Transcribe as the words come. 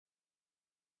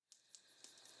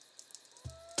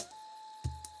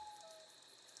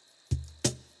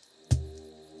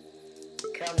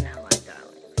Come now, my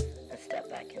darlings, and step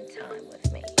back in time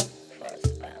with me for a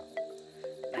spell.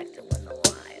 Back to when the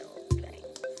wild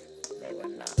things, they were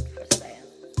not for sale.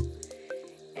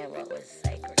 And what was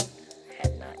sacred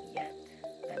had not yet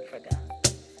been forgotten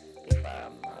before our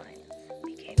minds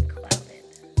became clouded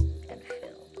and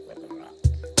filled with rot.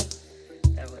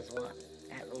 There was one,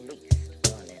 at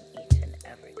least one in each and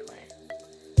every clan.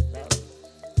 Those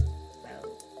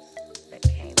that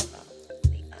came from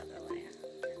the other land.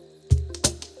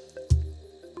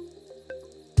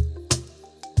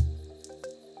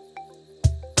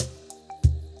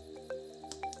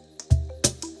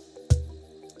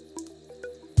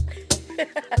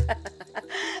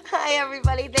 Hi,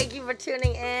 everybody. Thank you for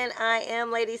tuning in. I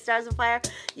am Lady Stars of Fire.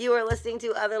 You are listening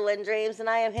to Other Lynn Dreams, and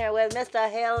I am here with Mr.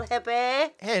 Hill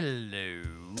Hippie. Hello.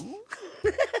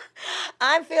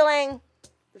 I'm feeling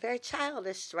very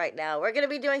childish right now. We're going to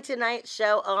be doing tonight's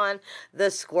show on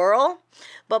the squirrel.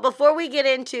 But before we get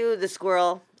into the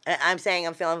squirrel, I'm saying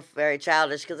I'm feeling very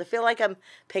childish because I feel like I'm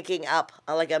picking up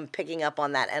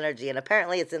on that energy, and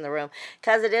apparently it's in the room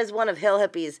because it is one of Hill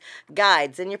Hippie's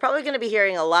guides, and you're probably going to be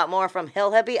hearing a lot more from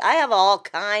Hill Hippie. I have all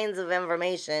kinds of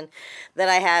information that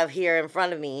I have here in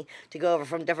front of me to go over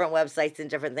from different websites and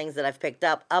different things that I've picked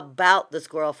up about the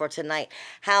squirrel for tonight.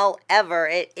 However,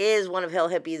 it is one of Hill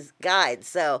Hippie's guides,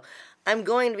 so I'm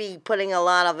going to be putting a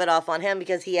lot of it off on him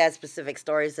because he has specific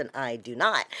stories and I do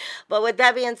not. But with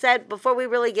that being said, before we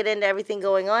really get into everything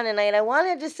going on tonight, I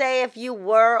wanted to say if you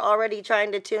were already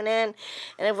trying to tune in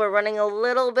and if we're running a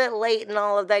little bit late and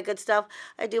all of that good stuff,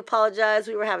 I do apologize.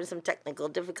 We were having some technical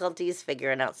difficulties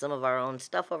figuring out some of our own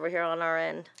stuff over here on our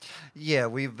end. Yeah,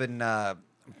 we've been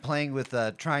playing with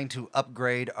trying to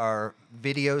upgrade our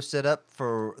video setup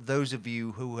for those of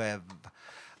you who have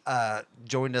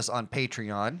joined us on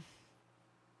Patreon.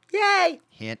 Yay!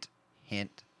 Hint,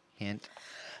 hint, hint.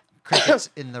 Crickets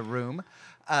in the room.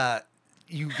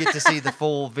 You get to see the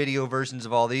full video versions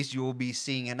of all these. You will be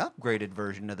seeing an upgraded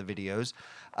version of the videos.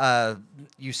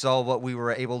 You saw what we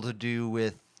were able to do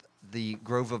with the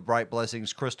Grove of Bright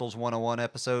Blessings Crystals 101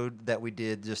 episode that we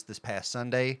did just this past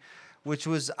Sunday, which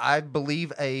was, I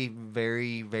believe, a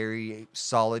very, very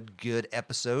solid, good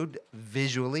episode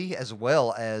visually as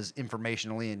well as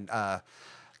informationally and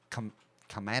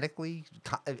comedically.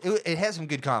 It had some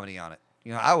good comedy on it.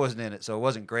 You know, I wasn't in it, so it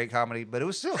wasn't great comedy, but it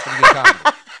was still some good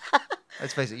comedy.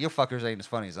 Let's face it, you fuckers ain't as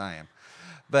funny as I am.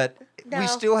 But we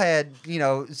still had, you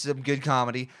know, some good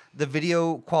comedy. The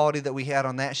video quality that we had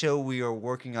on that show, we are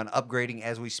working on upgrading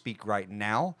as we speak right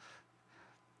now.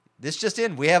 This just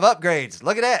in, we have upgrades.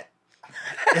 Look at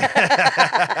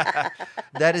that.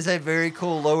 That is a very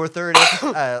cool lower third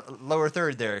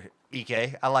there,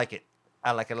 EK. I like it.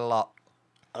 I like it a lot.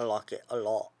 I like it a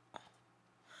lot.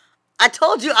 I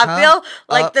told you, I feel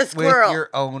like the squirrel. With your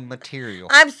own material.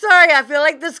 I'm sorry, I feel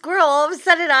like the squirrel. All of a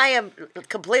sudden, I am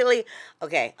completely...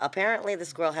 Okay, apparently the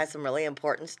squirrel has some really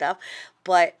important stuff,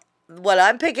 but what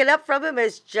I'm picking up from him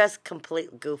is just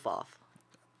complete goof off.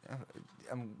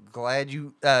 I'm glad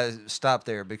you stopped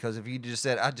there, because if you just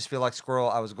said, I just feel like squirrel,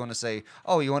 I was going to say,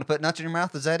 oh, you want to put nuts in your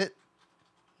mouth? Is that it?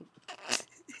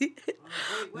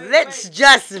 Let's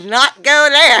just not go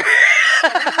there.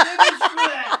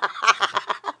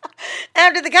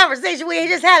 After the conversation we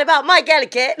just had about mic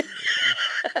etiquette.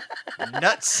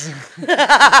 Nuts.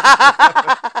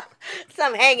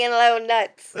 Some hanging low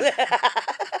nuts.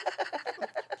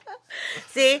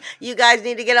 See, you guys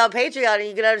need to get on Patreon and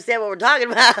you can understand what we're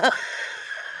talking about.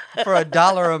 For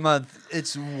 $1 a month,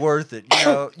 it's worth it. You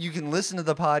know, you can listen to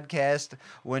the podcast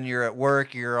when you're at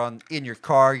work, you're in your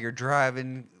car, you're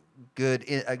driving. Good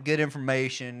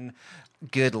information,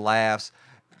 good laughs.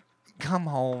 Come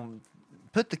home,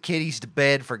 put the kiddies to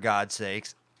bed for God's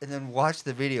sakes, and then watch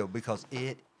the video because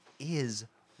it is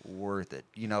worth it.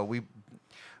 You know, we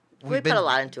put a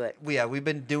lot into it. Yeah, we've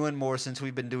been doing more since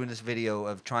we've been doing this video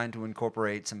of trying to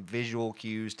incorporate some visual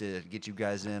cues to get you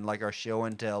guys in, like our show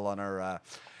and tell on our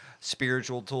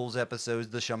spiritual tools episodes,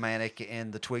 the shamanic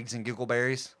and the twigs and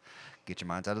giggleberries. Get your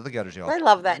minds out of the gutters, y'all. I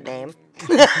love that name.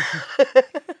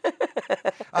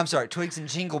 I'm sorry, twigs and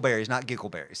jingleberries, not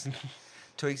giggleberries.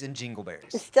 Twigs and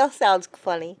jingleberries. It still sounds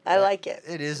funny. I like it.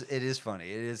 It is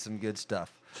funny. It is some good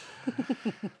stuff.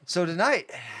 So tonight,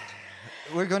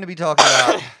 we're going to be talking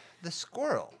about the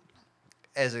squirrel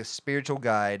as a spiritual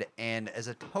guide and as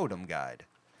a totem guide.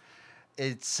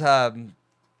 It's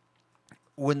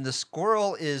when the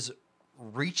squirrel is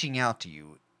reaching out to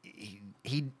you,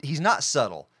 he's not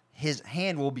subtle. His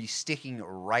hand will be sticking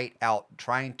right out,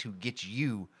 trying to get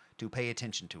you to pay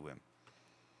attention to him.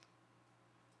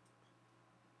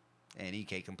 And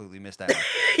EK completely missed that one.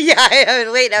 Yeah, I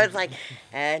was waiting. I was like,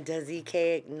 and does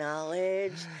EK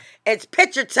acknowledge? It's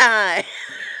picture time.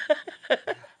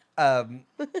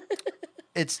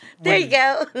 It's There you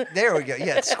go. There we go.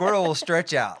 Yeah, squirrel will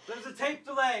stretch out. There's a tape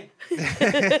delay.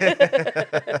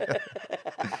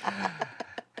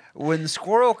 When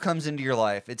squirrel comes into your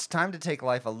life, it's time to take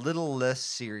life a little less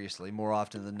seriously more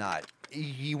often than not.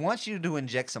 He wants you to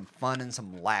inject some fun and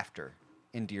some laughter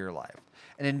into your life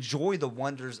and enjoy the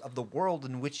wonders of the world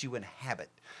in which you inhabit.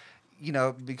 You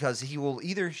know, because he will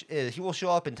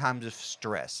show up in times of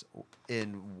stress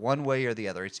in one way or the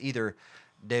other. It's either,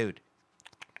 dude,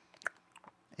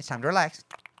 it's time to relax.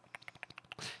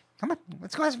 Come on,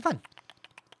 let's go have some fun.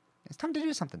 It's time to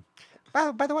do something.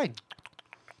 By the way,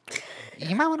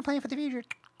 you might want to plan for the future.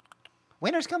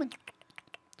 Winter's coming.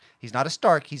 He's not a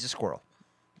Stark, he's a squirrel.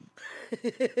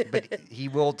 But he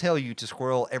will tell you to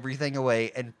squirrel everything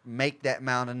away and make that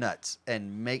mound of nuts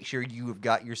and make sure you have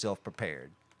got yourself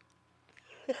prepared.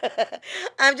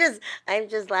 I'm just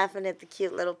laughing at the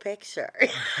cute little picture.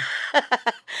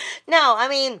 No, I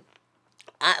mean,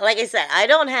 like I said, I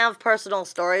don't have personal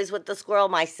stories with the squirrel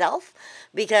myself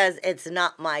because it's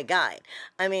not my guide.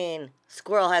 I mean,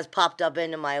 squirrel has popped up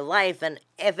into my life, and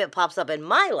if it pops up in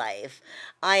my life,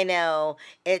 I know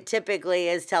it typically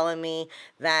is telling me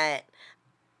that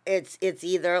it's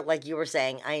either, like you were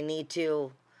saying, I need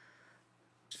to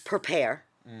prepare.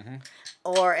 Mm-hmm.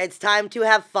 Or it's time to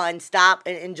have fun, stop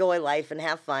and enjoy life and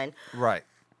have fun. Right.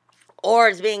 Or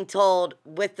it's being told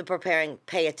with the preparing,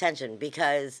 pay attention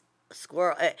because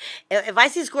squirrel. If I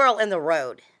see squirrel in the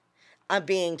road, I'm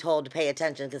being told to pay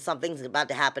attention because something's about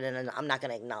to happen and I'm not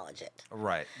going to acknowledge it.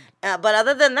 Right. But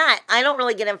other than that, I don't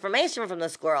really get information from the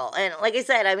squirrel. And like I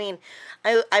said, I mean,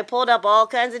 I pulled up all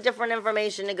kinds of different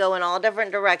information to go in all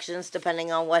different directions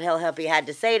depending on what Hippie had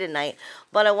to say tonight.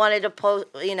 But I wanted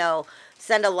to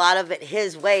send a lot of it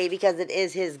his way because it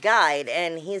is his guide,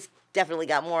 and he's definitely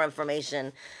got more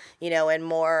information, and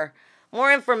more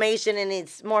information, and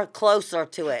it's more closer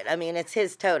to it. I mean, it's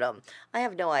his totem. I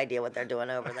have no idea what they're doing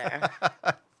over there.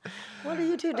 What are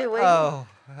you two doing? Oh,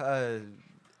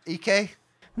 EK?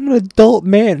 I'm an adult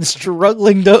man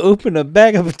struggling to open a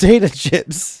bag of potato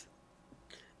chips.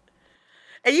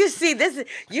 And you see this,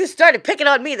 you started picking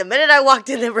on me the minute I walked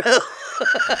in the room.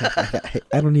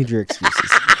 I don't need your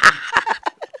excuses.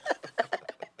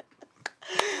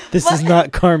 This is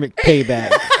not karmic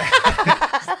payback.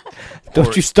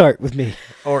 Don't you start with me.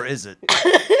 Or is it?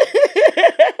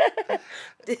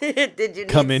 Did you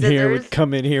come in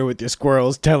here with your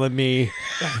squirrels telling me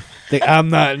that I'm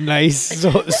not nice,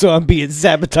 so I'm being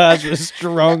sabotaged with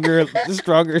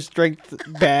stronger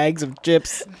strength bags of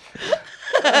chips.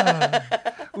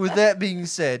 With that being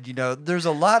said, there's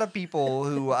a lot of people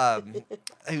who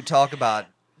talk about,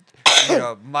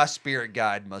 my spirit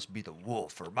guide must be the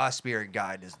wolf, or my spirit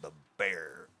guide is the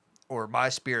bear, or my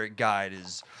spirit guide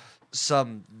is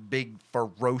some big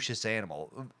ferocious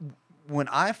animal. When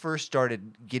I first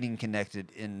started getting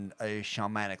connected in a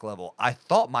shamanic level, I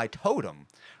thought my totem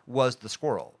was the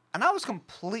squirrel. And I was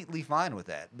completely fine with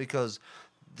that because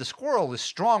the squirrel is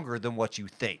stronger than what you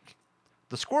think.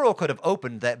 The squirrel could have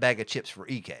opened that bag of chips for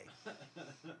EK.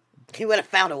 He would have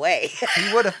found a way.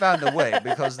 He would have found a way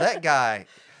because that guy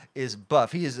is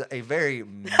buff. He is a very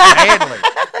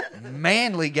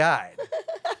manly guy.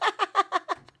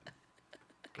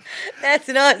 That's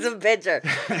an awesome picture.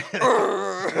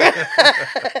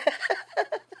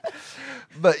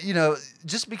 But,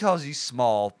 just because he's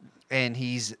small and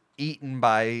he's eaten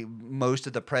by most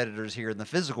of the predators here in the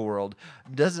physical world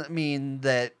doesn't mean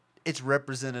that it's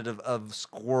representative of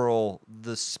Squirrel,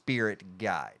 the spirit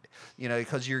guide.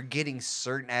 Because you're getting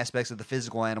certain aspects of the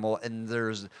physical animal, and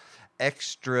there's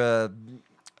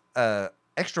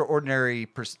extraordinary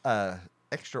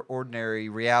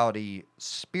reality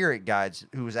spirit guides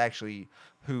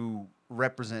who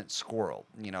represent Squirrel.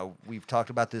 We've talked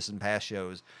about this in past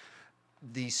shows.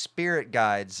 The spirit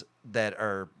guides that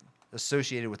are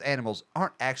associated with animals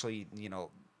aren't actually,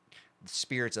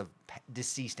 spirits of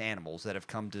deceased animals that have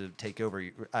come to take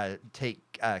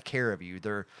care of you.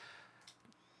 They're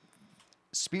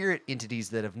spirit entities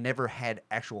that have never had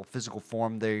actual physical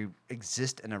form. They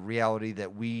exist in a reality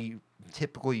that we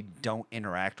typically don't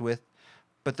interact with,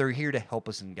 but they're here to help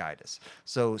us and guide us.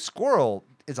 So Squirrel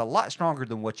is a lot stronger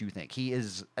than what you think. He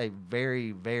is a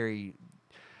very, very...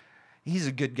 He's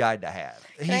a good guide to have.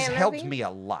 He's helped me a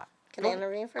lot. Can I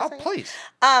intervene for a second? Oh, please.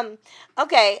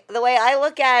 Okay, the way I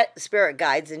look at spirit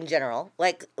guides in general,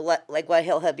 like what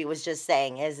Hippie was just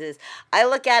saying, is I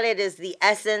look at it as the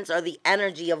essence or the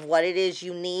energy of what it is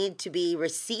you need to be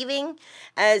receiving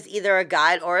as either a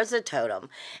guide or as a totem.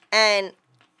 And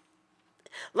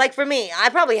like for me, I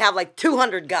probably have like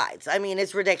 200 guides. I mean,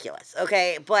 it's ridiculous,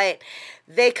 okay? But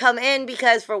they come in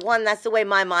because, for one, that's the way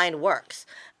my mind works.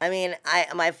 I mean,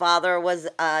 my father was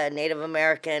Native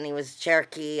American. He was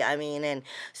Cherokee. I mean, and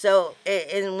so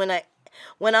and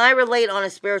when I relate on a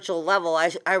spiritual level,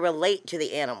 I relate to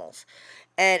the animals,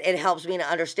 and it helps me to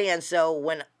understand. So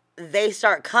when they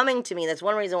start coming to me, that's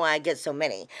one reason why I get so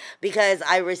many, because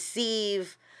I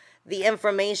receive the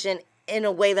information in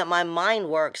a way that my mind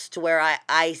works, to where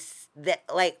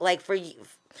like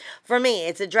for me,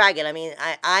 it's a dragon. I mean,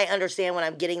 I understand when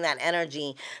I'm getting that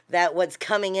energy, that what's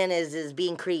coming in is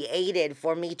being created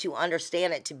for me to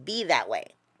understand it to be that way.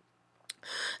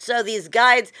 So these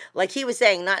guides, like he was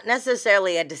saying, not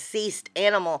necessarily a deceased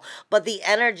animal, but the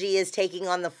energy is taking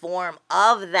on the form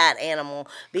of that animal,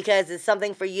 because it's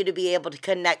something for you to be able to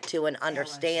connect to and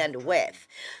understand with.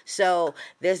 So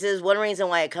this is one reason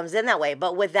why it comes in that way.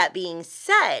 But with that being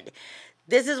said,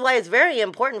 this is why it's very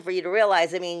important for you to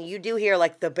realize, I mean, you do hear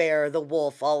like the bear, the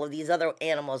wolf, all of these other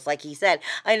animals, like he said.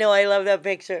 I know, I love that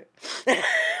picture.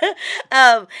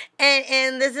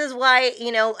 And this is why,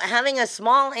 having a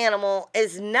small animal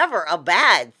is never a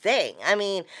bad thing. I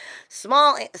mean, some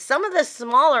of the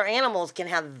smaller animals can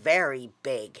have very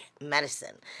big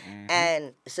medicine. Mm-hmm.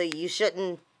 And so you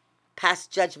shouldn't pass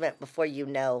judgment before you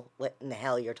know what in the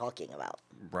hell you're talking about.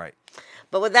 Right.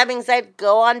 But with that being said,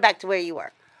 go on back to where you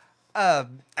were.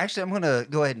 Actually, I'm going to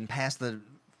go ahead and pass the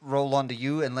roll on to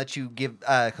you and let you give,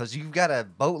 because you've got a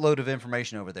boatload of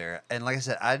information over there. And like I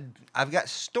said, I've got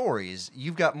stories.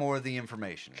 You've got more of the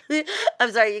information.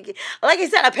 I'm sorry. Like I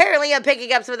said, apparently I'm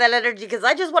picking up some of that energy because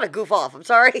I just want to goof off. I'm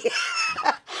sorry.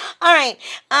 All right.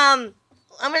 I'm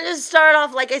going to just start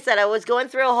off, like I said, I was going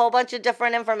through a whole bunch of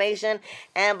different information.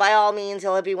 And by all means,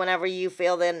 Hillaby, whenever you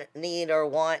feel the need or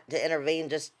want to intervene,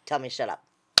 just tell me shut up.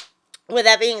 With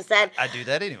that being said, I do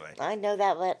that anyway. I know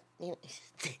that, but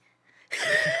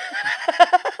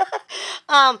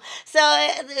so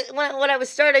what I was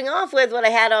starting off with, what I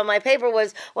had on my paper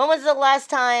was, when was the last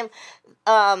time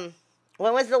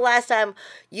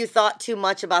you thought too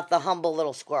much about the humble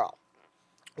little squirrel?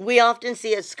 We often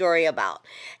see it scurry about,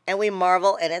 and we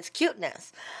marvel in its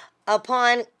cuteness.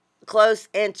 Upon close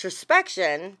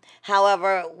introspection,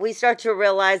 however, we start to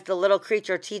realize the little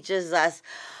creature teaches us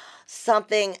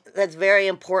something that's very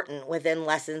important within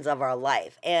lessons of our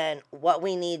life. And what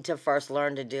we need to first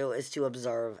learn to do is to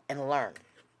observe and learn.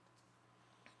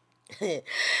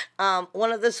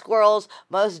 One of the squirrel's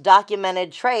most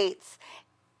documented traits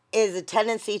is a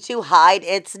tendency to hide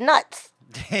its nuts.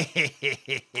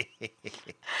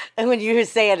 And when you were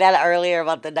saying that earlier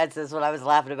about the nuts, is what I was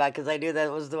laughing about, because I knew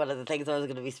that was one of the things I was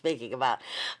going to be speaking about.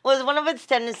 Was one of its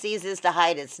tendencies is to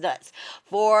hide its nuts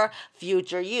for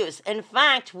future use. In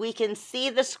fact, we can see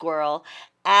the squirrel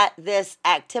at this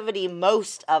activity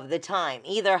most of the time,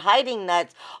 either hiding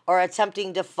nuts or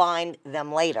attempting to find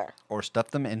them later. Or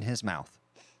stuff them in his mouth.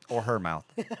 Or her mouth.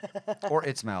 Or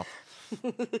its mouth.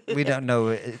 We don't know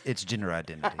its gender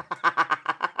identity.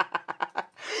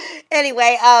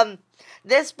 Anyway,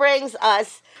 this brings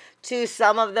us to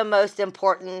some of the most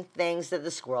important things that the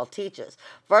squirrel teaches.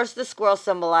 First, the squirrel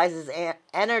symbolizes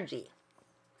energy,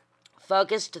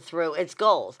 focused through its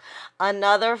goals. From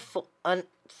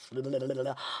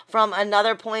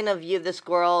another point of view, the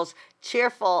squirrel's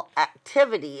cheerful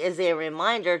activity is a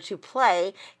reminder to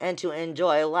play and to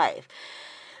enjoy life.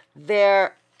 They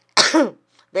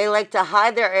like to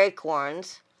hide their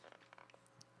acorns.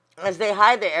 As they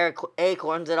hide their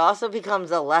acorns, it also becomes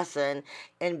a lesson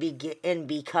in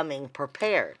becoming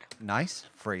prepared. Nice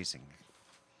phrasing.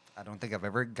 I don't think I've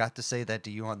ever got to say that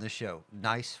to you on this show.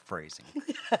 Nice phrasing.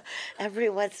 Every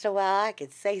once in a while, I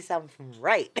could say something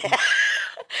right.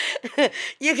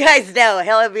 You guys know,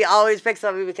 Hillaby always picks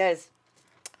on me because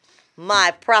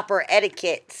my proper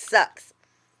etiquette sucks.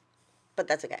 But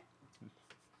that's okay.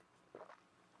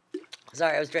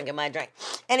 Sorry, I was drinking my drink.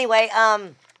 Anyway,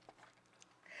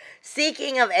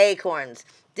 speaking of acorns,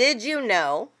 did you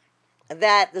know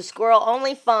that the squirrel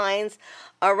only finds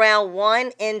around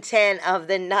 1 in 10 of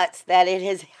the nuts that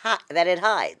it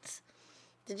hides?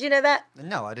 Did you know that?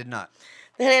 No, I did not.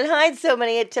 That it hides so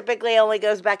many, it typically only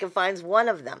goes back and finds one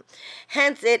of them.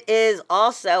 Hence, it is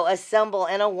also a symbol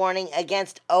and a warning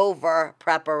against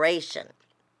over-preparation.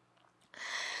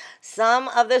 Some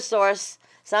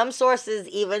sources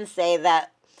even say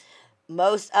that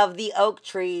most of the oak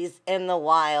trees in the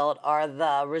wild are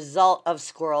the result of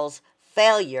squirrels'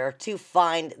 failure to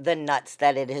find the nuts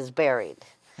that it has buried.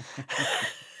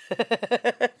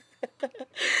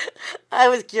 I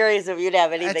was curious if you'd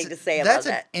have anything to say about that.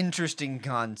 That's an interesting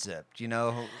concept,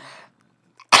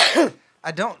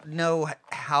 I don't know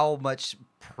how much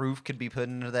proof could be put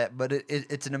into that, but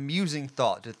it's an amusing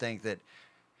thought to think that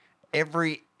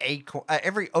every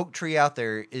every oak tree out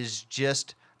there is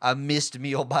just a missed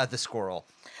meal by the squirrel.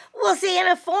 Well, see, in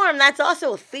a form, that's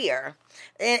also a fear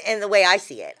in the way I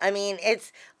see it. I mean,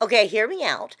 it's, okay, hear me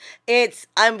out.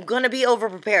 I'm going to be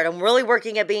over-prepared. I'm really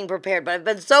working at being prepared, but I've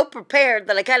been so prepared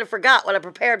that I kind of forgot what I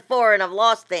prepared for and I've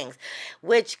lost things,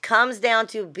 which comes down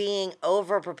to being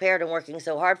over-prepared and working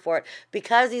so hard for it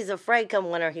because he's afraid come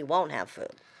winter he won't have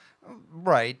food.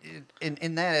 Right.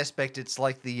 In that aspect, it's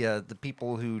like the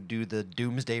people who do the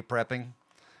doomsday prepping,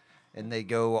 and they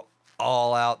go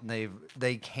all out and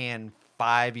they can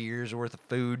 5 years worth of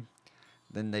food,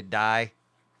 then they die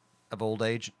of old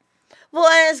age. Well,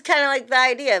 and it's kind of like the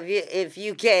idea of if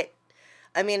you get,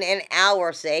 I mean, in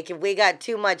our sake, if we got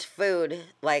too much food,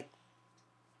 like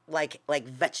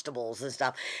vegetables and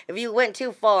stuff, if you went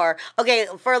too far, okay,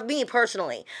 for me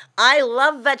personally, I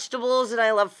love vegetables and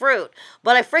I love fruit,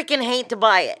 but I freaking hate to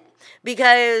buy it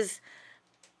because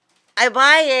I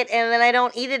buy it and then I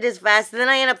don't eat it as fast, and then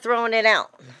I end up throwing it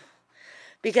out.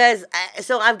 Because,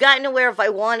 so I've gotten to where if I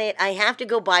want it, I have to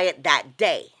go buy it that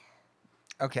day.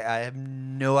 Okay, I have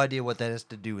no idea what that has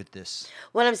to do with this.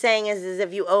 What I'm saying is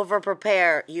if you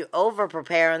over-prepare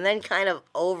and then kind of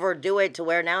overdo it to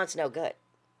where now it's no good.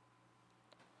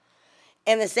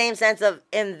 In the same sense of,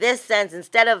 in this sense,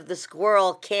 instead of the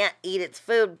squirrel can't eat its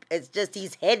food, it's just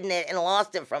he's hidden it and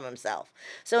lost it from himself.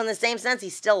 So in the same sense, he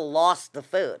still lost the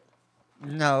food.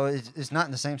 No, it's not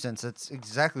in the same sense. That's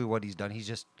exactly what he's done. He's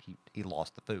just, he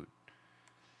lost the food.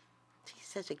 He's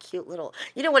such a cute little...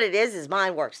 You know what it is? His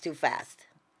mind works too fast.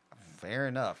 Fair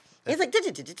enough. He's like... And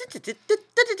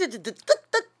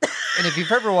if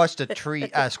you've ever watched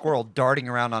a squirrel darting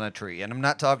around on a tree, and I'm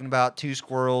not talking about two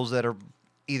squirrels that are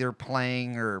either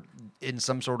playing or in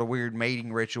some sort of weird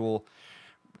mating ritual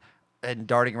and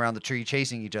darting around the tree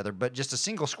chasing each other, but just a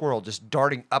single squirrel just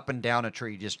darting up and down a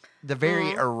tree, just the very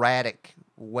erratic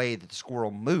way that the squirrel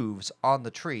moves on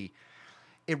the tree.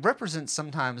 It represents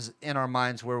sometimes in our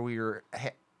minds where we are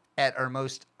at our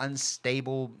most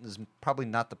unstable, is probably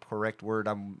not the correct word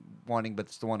I'm wanting, but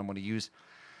it's the one I'm going to use,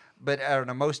 but at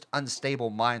our most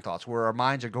unstable mind thoughts, where our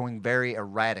minds are going very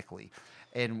erratically,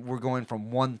 and we're going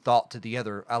from one thought to the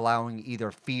other, allowing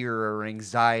either fear or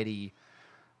anxiety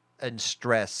and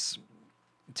stress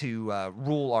to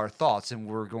rule our thoughts, and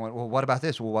we're going, well, what about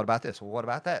this? Well, what about this? Well, what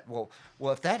about that? Well,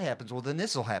 if that happens, well, then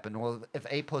this will happen. Well, if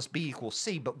A plus B equals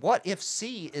C, but what if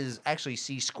C is actually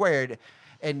C squared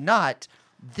and not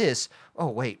this? Oh,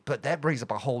 wait, but that brings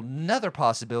up a whole nother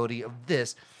possibility of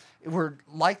this. We're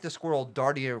like the squirrel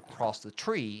darting across the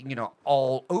tree,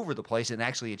 all over the place and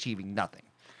actually achieving nothing.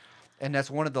 And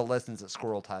that's one of the lessons that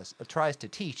Squirrel tries to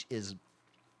teach is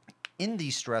in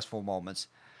these stressful moments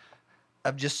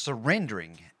of just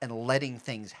surrendering and letting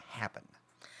things happen.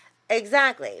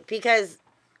 Exactly, because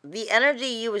the energy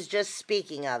you was just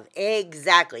speaking of,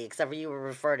 exactly, except for you were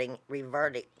referring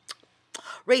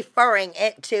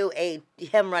it to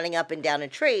him running up and down a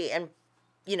tree and,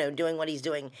 doing what he's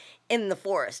doing in the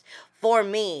forest. For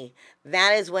me,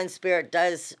 that is when spirit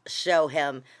does show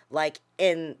him, like,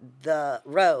 in the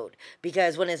road.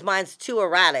 Because when his mind's too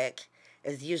erratic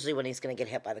is usually when he's going to get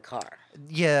hit by the car.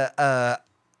 Yeah, I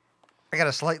got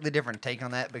a slightly different take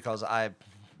on that because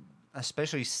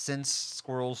especially since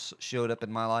squirrels showed up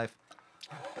in my life,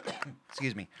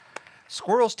 excuse me,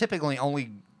 squirrels typically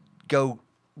only go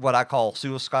what I call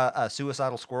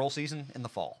suicidal squirrel season in the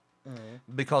fall.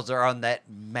 Mm-hmm. Because they're on that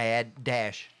mad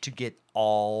dash to get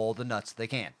all the nuts they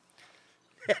can.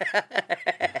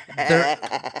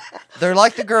 They're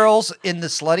like the girls in the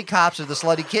slutty cops or the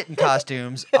slutty kitten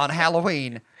costumes on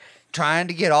Halloween, trying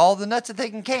to get all the nuts that they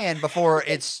can before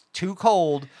it's too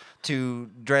cold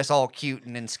to dress all cute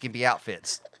and in skimpy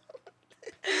outfits.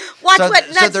 Watch what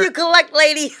nuts you collect,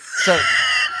 ladies. So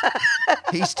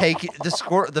he's taking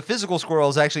the physical squirrel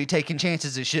is actually taking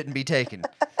chances it shouldn't be taken.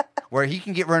 Where he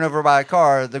can get run over by a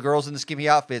car, the girls in the skimpy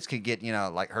outfits could get,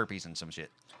 like herpes and some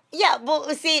shit. Yeah,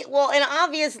 and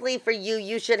obviously for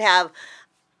you should have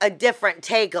a different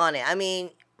take on it. I mean,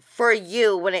 for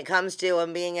you, when it comes to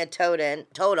him being a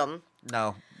totem.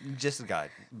 No, just a guy.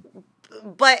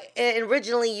 But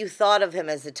originally you thought of him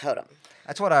as a totem.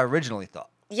 That's what I originally thought.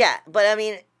 Yeah, but I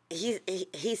mean,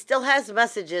 he still has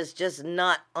messages, just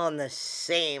not on the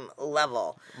same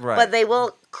level. Right. But they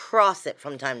will cross it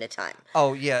from time to time.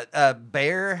 Oh, yeah.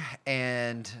 Bear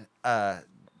and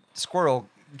squirrel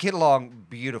get along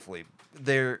beautifully.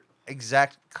 They're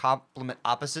exact complement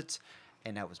opposites,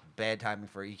 and that was bad timing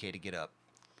for EK to get up.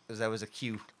 Because that was a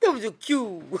cue. That was a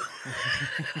cue.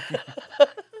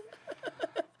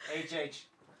 HH.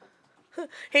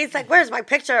 He's like, where's my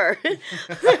picture?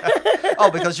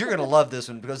 Oh, because you're gonna love this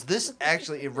one because this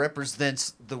actually it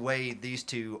represents the way these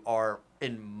two are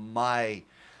in my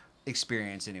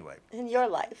experience anyway. In your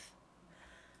life.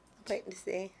 Waiting to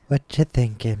see. What you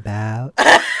thinking about?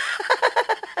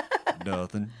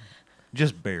 Nothing.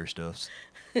 Just bear stuffs.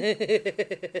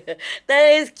 That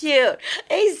is cute.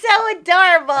 He's so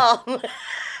adorable.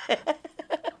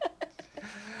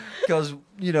 Because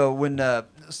when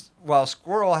while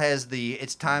Squirrel has the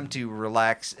it's time to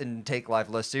relax and take life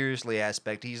less seriously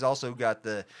aspect, he's also got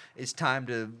the it's time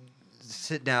to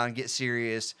sit down, get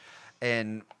serious,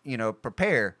 and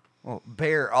prepare. Well,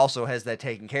 Bear also has that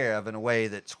taken care of in a way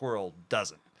that Squirrel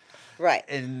doesn't. Right.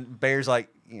 And Bear's like,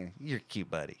 you're cute,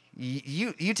 buddy.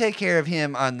 You take care of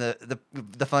him on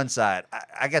the fun side.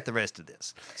 I got the rest of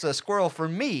this. So Squirrel, for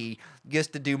me, gets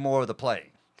to do more of the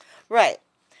playing. Right.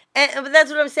 But that's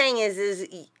what I'm saying is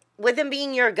with him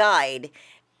being your guide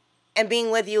and being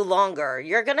with you longer,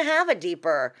 you're going to have a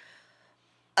deeper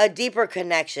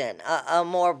connection, a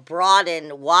more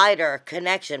broadened, wider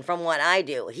connection from what I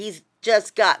do. He's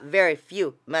just got very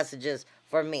few messages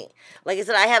for me. Like I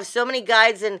said, I have so many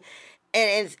guides and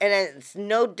it's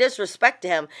no disrespect to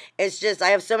him. It's just I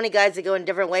have so many guides that go in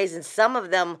different ways, and some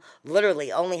of them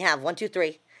literally only have 1, 2,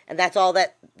 3, and that's all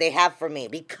that they have for me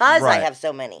because I have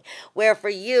so many. Where for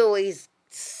you, he's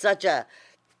such a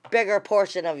bigger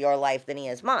portion of your life than he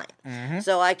is mine. Mm-hmm.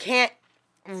 So I can't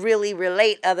really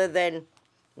relate other than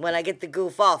when I get the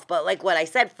goof off. But like what I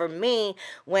said, for me,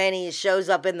 when he shows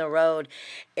up in the road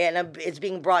and it's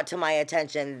being brought to my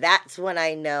attention, that's when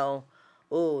I know,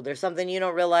 ooh, there's something you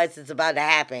don't realize that's about to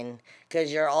happen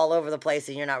because you're all over the place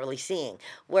and you're not really seeing.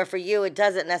 Where for you, it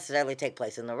doesn't necessarily take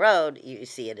place in the road. You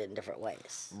see it in different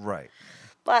ways. Right.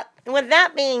 But with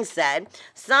that being said,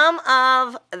 some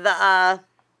of the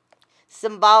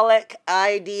symbolic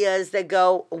ideas that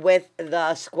go with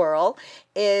the squirrel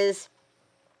is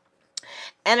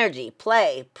energy,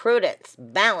 play, prudence,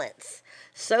 balance,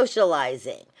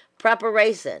 socializing,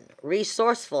 preparation,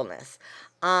 resourcefulness.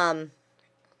 Some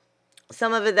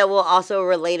of it that will also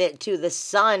relate it to the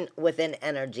sun within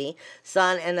energy,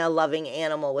 sun and a loving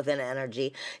animal within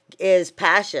energy, is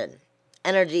passion,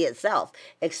 energy itself,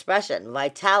 expression,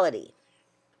 vitality.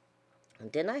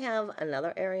 Didn't I have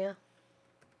another area?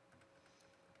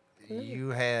 You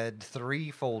had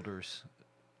 3 folders.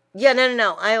 Yeah,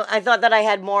 no. I thought that I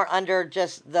had more under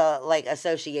just the,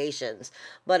 associations,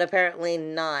 but apparently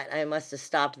not. I must have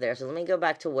stopped there. So let me go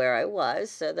back to where I was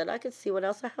so that I could see what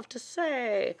else I have to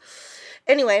say.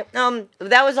 Anyway,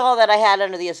 that was all that I had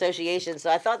under the association, so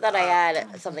I thought that I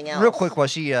had something else. Real quick, while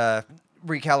she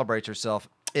recalibrates herself,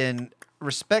 in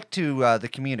respect to the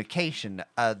communication,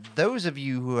 those of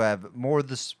you who have more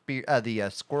the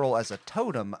squirrel as a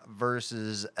totem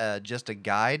versus just a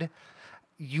guide,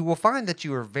 you will find that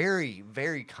you are very,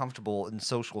 very comfortable in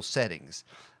social settings.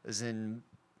 As in,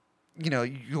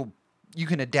 you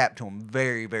can adapt to them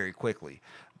very, very quickly.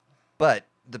 But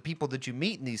the people that you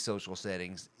meet in these social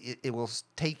settings, it will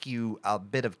take you a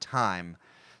bit of time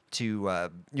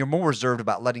to. You're more reserved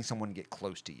about letting someone get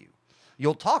close to you.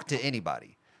 You'll talk to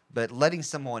anybody, but letting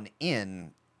someone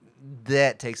in,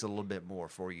 that takes a little bit more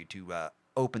for you to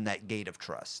open that gate of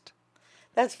trust.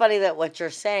 That's funny that what you're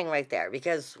saying right there,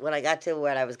 because when I got to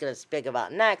what I was going to speak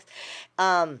about next,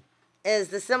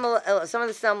 is some of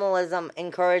the symbolism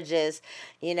encourages,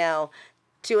 to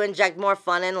inject more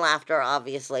fun and laughter,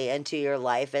 obviously, into your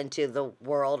life, into the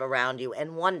world around you,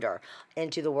 and wonder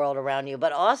into the world around you.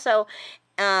 But also,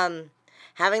 having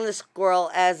the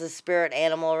squirrel as a spirit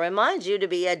animal reminds you to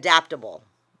be adaptable.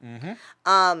 Mm-hmm.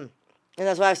 And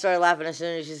that's why I started laughing as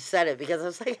soon as you said it, because I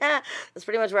was like, that's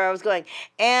pretty much where I was going.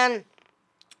 And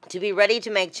to be ready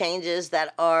to make changes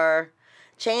that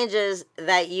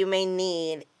you may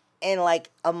need in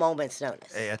a moment's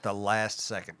notice. At the last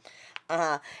second.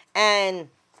 And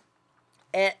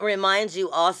it reminds you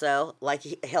also, like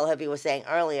Hill Hippie was saying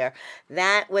earlier,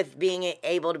 that with being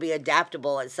able to be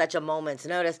adaptable at such a moment's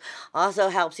notice also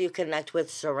helps you connect with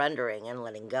surrendering and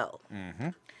letting go. Mm-hmm.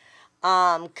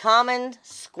 Common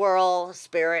squirrel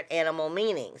spirit animal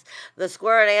meanings. The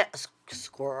squirt. The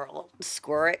squirrel.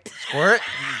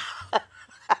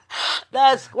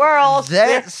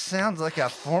 That sounds like a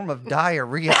form of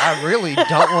diarrhea I really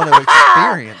don't want to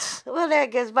experience. Well, there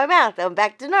goes my mouth. I'm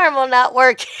back to normal, not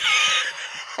working.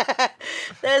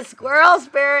 The squirrel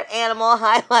spirit animal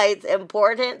highlights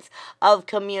importance of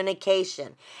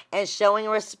communication and showing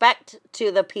respect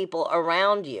to the people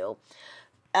around you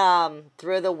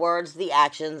through the words, the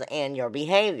actions, and your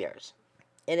behaviors.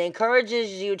 It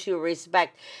encourages you to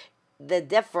respect the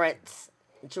difference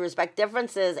to respect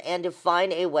differences and to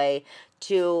find a way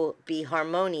to be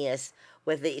harmonious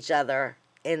with each other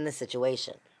in the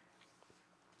situation.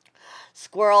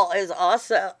 Squirrel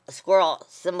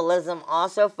symbolism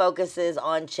also focuses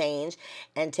on change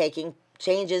and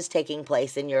changes taking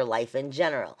place in your life in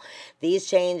general. These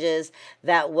changes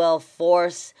that will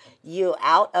force you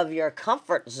out of your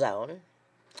comfort zone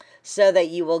so that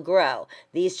you will grow.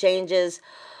 These changes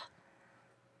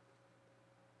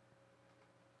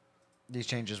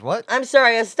what? I'm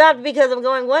sorry, I stopped because I'm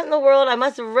going, what in the world? I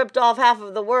must have ripped off half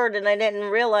of the word and I didn't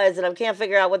realize that I can't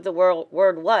figure out what the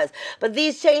word was. But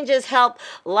these changes help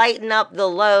lighten up the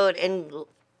load, and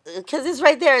because it's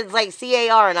right there, it's like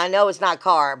CAR, and I know it's not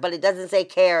car, but it doesn't say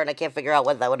care, and I can't figure out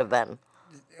what that would have been.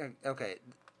 Okay,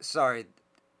 sorry.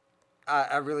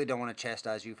 I really don't want to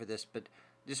chastise you for this, but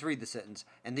just read the sentence.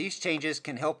 And these changes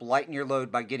can help lighten your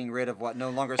load by getting rid of what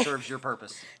no longer serves your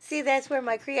purpose. See, that's where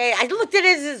my I looked at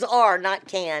it as R, not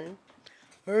can.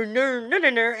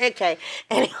 Okay.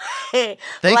 Anyway.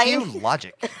 Thank you,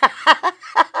 logic.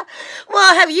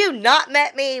 Well, have you not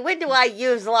met me? When do I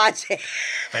use logic?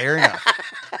 Fair enough.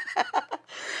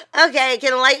 Okay, it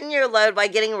can lighten your load by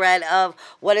getting rid of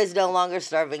what is no longer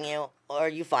serving you, or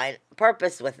you find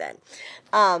purpose within.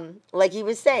 Like he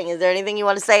was saying, is there anything you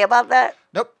want to say about that?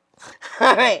 Nope.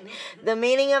 All right. The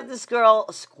meaning of the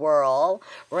squirrel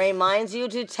reminds you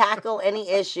to tackle any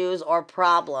issues or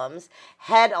problems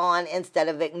head on instead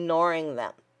of ignoring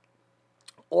them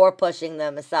or pushing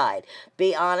them aside.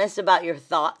 Be honest about your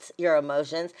thoughts, your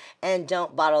emotions, and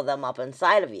don't bottle them up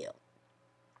inside of you.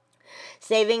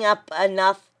 Saving up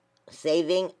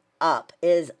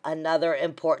is another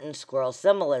important squirrel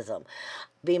symbolism.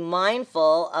 Be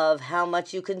mindful of how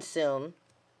much you consume,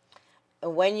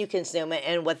 when you consume it,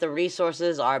 and what the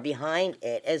resources are behind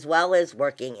it, as well as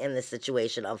working in the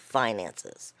situation of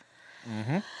finances.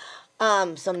 Mm-hmm.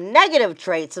 Some negative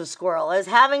traits of squirrel is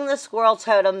having the squirrel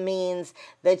totem means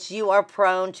that you are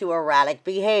prone to erratic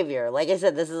behavior. Like I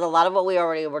said, this is a lot of what we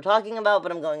already were talking about,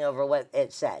 but I'm going over what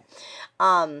it said.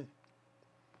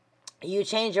 You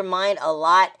change your mind a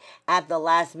lot at the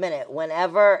last minute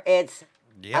whenever it's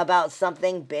about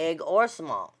something big or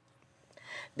small,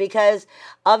 because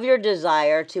of your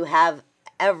desire to have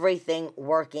everything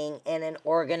working in an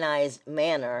organized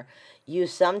manner. You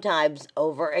sometimes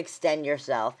overextend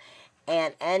yourself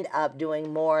and end up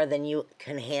doing more than you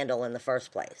can handle in the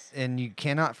first place. And you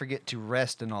cannot forget to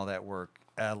rest in all that work.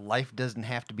 Life doesn't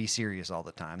have to be serious all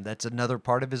the time. That's another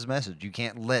part of his message. You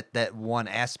can't let that one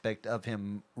aspect of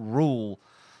him rule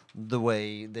the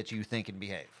way that you think and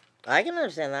behave. I can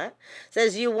understand that. It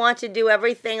says you want to do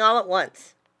everything all at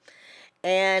once.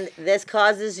 And this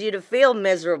causes you to feel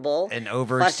miserable and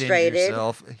overextend frustrated.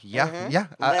 Yourself. Yeah, yeah.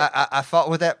 I fought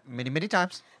with that many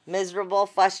times. Miserable and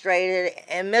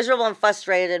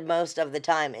frustrated most of the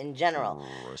time in general.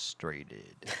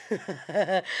 Frustrated.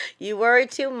 You worry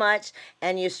too much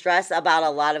and you stress about a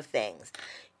lot of things.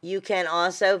 You can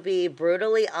also be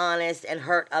brutally honest and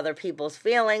hurt other people's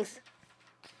feelings.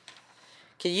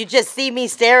 Can you just see me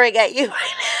staring at you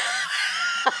right now?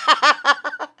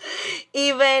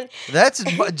 Even if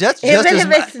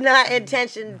it's not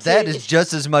intention to. That is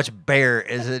just as much bear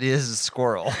as it is a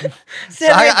squirrel. So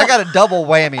I got a double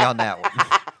whammy on that one.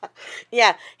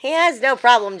 Yeah, he has no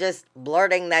problem just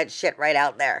blurting that shit right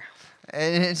out there.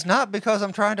 And it's not because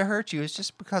I'm trying to hurt you. It's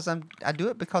just because I do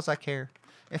it because I care.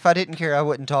 If I didn't care, I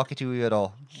wouldn't talk to you at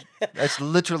all. That's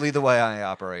literally the way I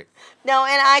operate. No,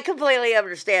 and I completely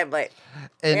understand, but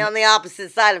being on the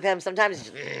opposite side of him,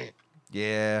 sometimes.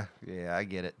 Yeah, I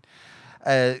get it.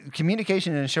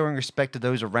 Communication and showing respect to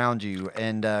those around you,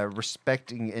 and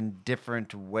respecting in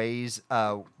different ways,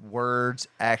 words,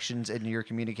 actions in your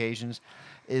communications,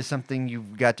 is something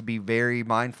you've got to be very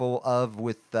mindful of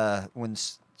with when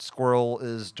squirrel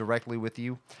is directly with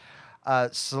you.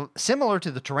 So similar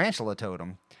to the tarantula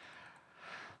totem,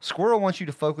 squirrel wants you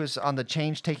to focus on the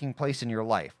change taking place in your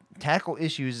life. Tackle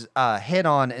issues head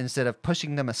on instead of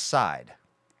pushing them aside.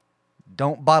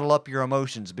 Don't bottle up your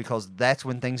emotions, because that's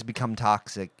when things become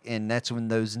toxic, and that's when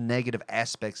those negative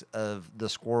aspects of the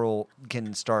squirrel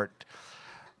can start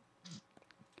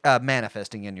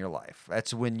manifesting in your life.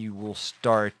 That's when you will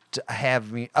start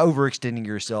overextending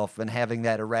yourself and having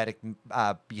that erratic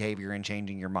behavior and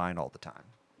changing your mind all the time.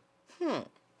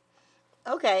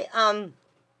 Okay. I'm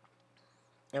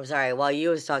sorry. While you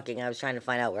was talking, I was trying to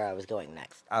find out where I was going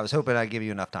next. I was hoping I'd give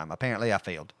you enough time. Apparently, I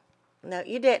failed. No,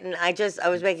 you didn't. I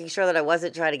was making sure that I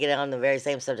wasn't trying to get on the very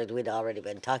same subject we'd already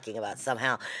been talking about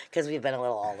somehow, because we've been a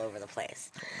little all over the place.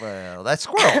 Well, that's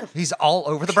squirrel. He's all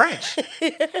over the branch.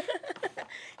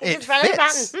 He's It in front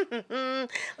fits. of the fountain.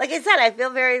 Like I said, I feel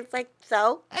very like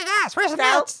so. Hey guys, where's the So-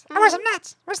 nuts? I want some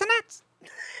nuts. Where's the nuts?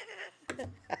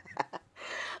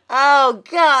 Oh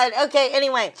God. Okay.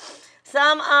 Anyway,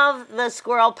 some of the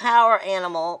squirrel power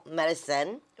animal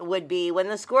medicine would be when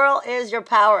the squirrel is your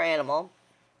power animal.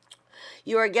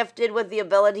 You are gifted with the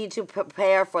ability to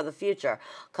prepare for the future.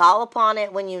 Call upon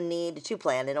it when you need to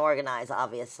plan and organize,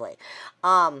 obviously.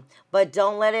 But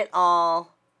don't let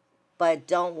all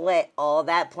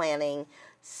that planning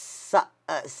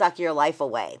suck your life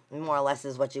away. More or less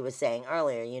is what you were saying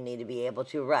earlier. You need to be able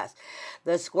to rest.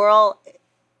 The squirrel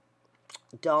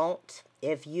the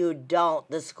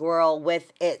squirrel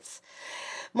with its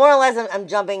more or less, I'm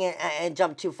jumping in and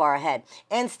jump too far ahead.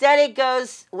 Instead, it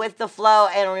goes with the flow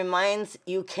and reminds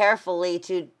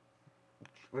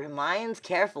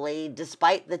carefully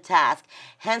despite the task.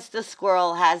 Hence, the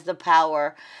squirrel has the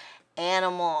power.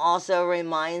 Animal also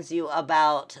reminds you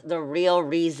about the real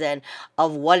reason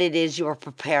of what it is you are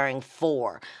preparing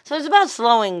for. So it's about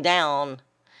slowing down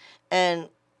and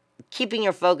keeping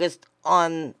your focus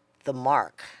on the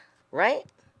mark, right?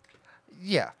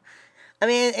 Yeah. I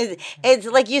mean, it's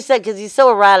like you said, because he's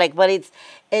so erratic, but it's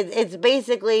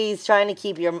basically he's trying to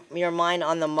keep your mind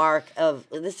on the mark of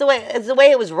this. It's the way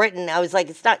it was written. I was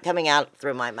like, it's not coming out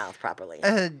through my mouth properly.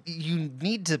 You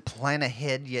need to plan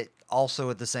ahead, yet also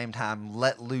at the same time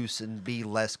let loose and be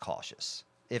less cautious.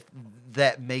 If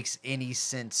that makes any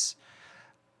sense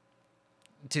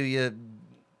to you,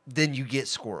 then you get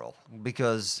squirrel,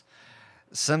 because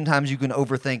sometimes you can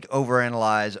overthink,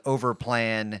 overanalyze,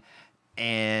 overplan,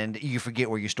 and you forget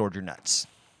where you stored your nuts.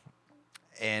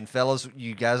 And fellas,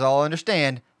 you guys all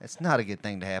understand it's not a good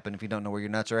thing to happen if you don't know where your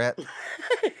nuts are at.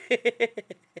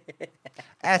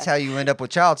 That's how you end up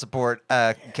with child support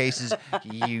cases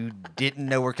you didn't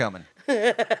know were coming.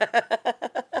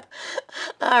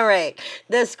 All right.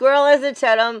 The squirrel as a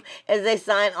totem is a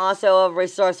sign also of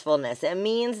resourcefulness. It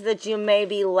means that you may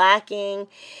be lacking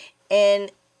in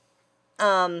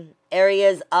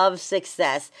areas of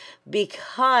success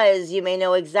because you may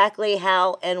know exactly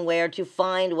how and where to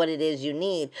find what it is you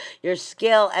need. Your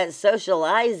skill at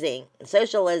socialization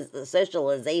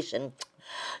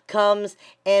comes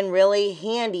in really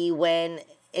handy when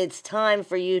it's time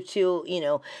for you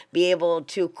to, be able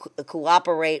to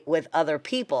cooperate with other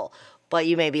people. But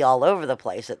you may be all over the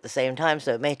place at the same time,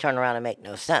 so it may turn around and make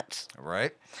no sense.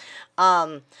 Right?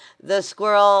 The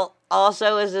squirrel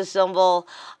also is a symbol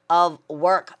of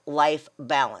work-life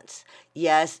balance.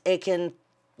 Yes, it can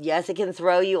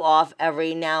throw you off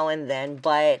every now and then,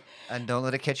 but And don't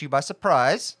let it catch you by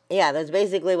surprise. yeah, that's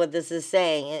basically what this is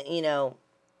saying.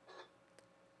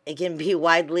 It can be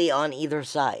widely on either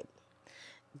side,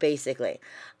 basically.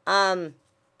 I'm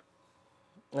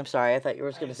sorry, I thought you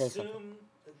were going to say something. assume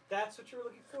that's what you were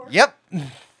looking for? Yep.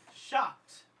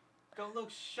 Shocked. Don't look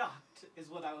shocked is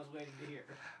what I was waiting to hear.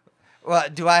 Well,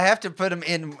 do I have to put them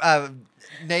in? Do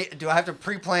I have to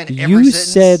pre-plan every You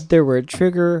sentence? said there were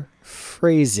trigger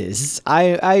phrases.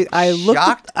 I looked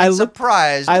Shocked at, I and looked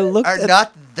surprised I looked are at-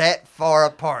 not that far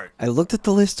apart. I looked at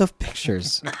the list of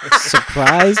pictures.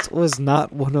 Surprised was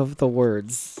not one of the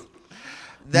words.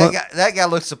 That guy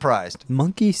looks surprised.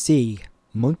 Monkey see,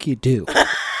 monkey do.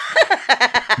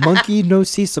 Monkey no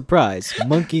see surprise,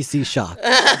 monkey see shock.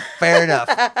 Fair enough.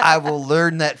 I will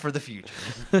learn that for the future.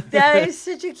 That is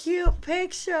such a cute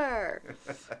picture.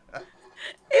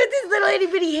 With his little itty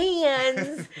bitty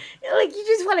hands. Like, you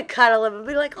just want to cuddle him and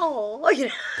be like, oh,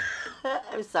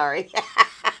 I'm sorry.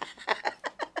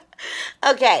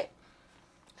 Okay.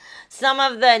 Some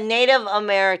of the Native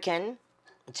Americans,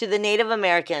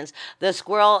 the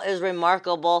squirrel is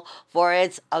remarkable for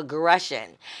its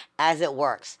aggression as it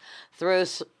works.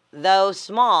 Though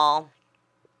small,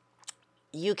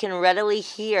 you can readily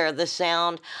hear the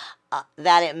sound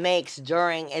that it makes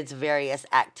during its various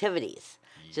activities.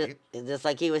 Yep. Just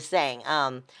like he was saying.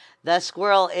 The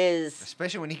squirrel is...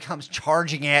 Especially when he comes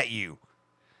charging at you.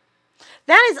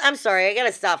 I'm sorry, I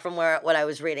gotta stop from what I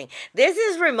was reading. This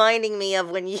is reminding me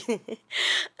of when you,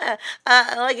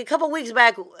 like a couple weeks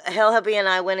back, Hell Hippie and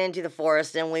I went into the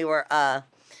forest and we were,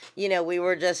 we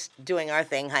were just doing our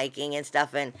thing, hiking and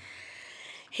stuff, and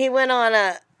he went on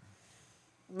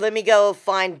let me go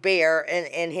find bear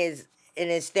in his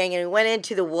thing, and he went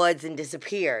into the woods and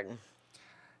disappeared.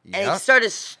 And he Yep.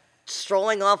 started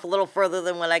strolling off a little further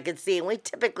than what I could see, and we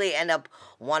typically end up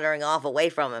wandering off away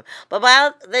from him. But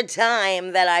by the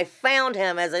time that I found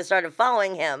him, as I started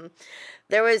following him,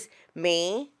 there was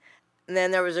me, and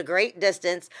then there was a great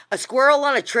distance, a squirrel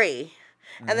on a tree,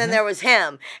 and then there was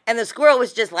him, and the squirrel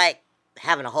was just like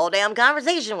having a whole damn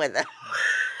conversation with him.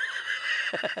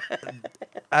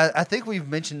 I think we've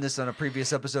mentioned this on a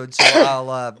previous episode,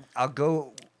 so I'll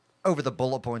go over the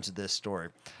bullet points of this story.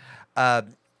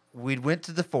 We went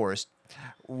to the forest.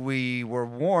 We were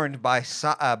warned by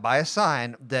a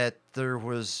sign that there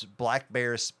was black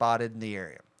bears spotted in the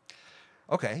area.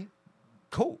 Okay,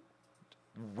 cool.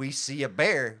 We see a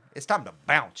bear. It's time to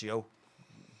bounce, yo.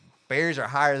 Bears are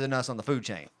higher than us on the food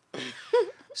chain.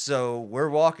 So we're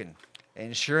walking,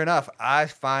 and sure enough, I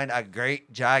find a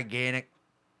great gigantic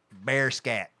bear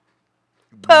scat.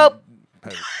 Poop.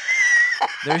 Poop.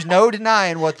 There's no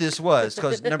denying what this was,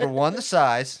 because number one, the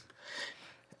size,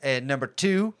 and number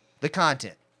two, the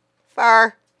content.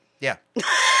 Fur. Yeah.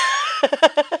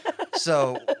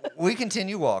 So we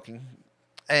continue walking,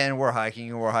 and we're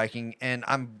hiking, and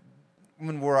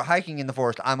when we're hiking in the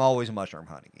forest, I'm always mushroom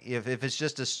hunting. If it's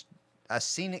just a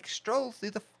scenic stroll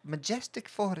through the majestic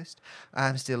forest,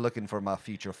 I'm still looking for my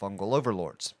future fungal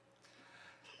overlords.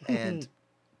 And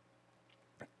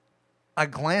I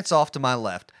glance off to my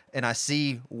left, and I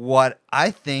see what I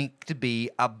think to be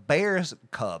a bear's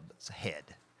cub's head.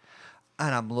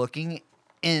 And I'm looking,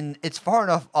 and it's far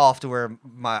enough off to where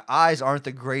my eyes aren't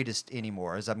the greatest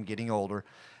anymore as I'm getting older.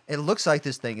 It looks like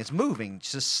this thing is moving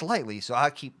just slightly, so I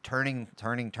keep turning.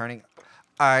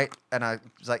 All right, and I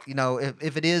was like,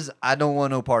 if it is, I don't want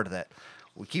no part of that.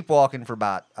 We keep walking for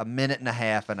about a minute and a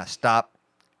half, and I stop,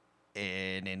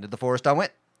 and into the forest I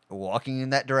went, walking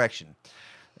in that direction.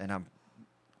 And I'm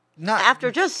not... After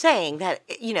just saying that,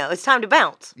 it's time to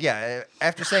bounce. Yeah,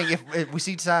 after saying if we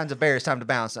see signs of bears, it's time to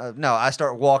bounce. No, I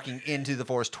start walking into the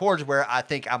forest towards where I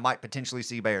think I might potentially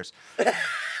see bears.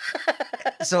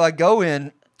 So I go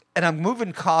in, and I'm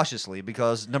moving cautiously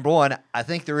because, number one, I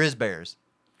think there is bears.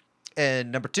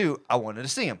 And number two, I wanted to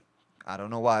see them. I don't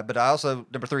know why, but I also,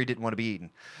 number three, didn't want to be eaten.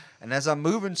 And as I'm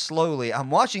moving slowly,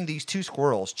 I'm watching these two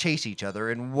squirrels chase each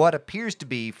other in what appears to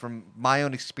be, from my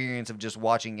own experience of just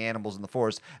watching animals in the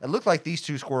forest, it looked like these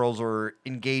two squirrels were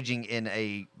engaging in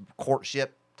a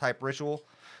courtship type ritual,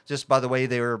 just by the way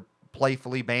they were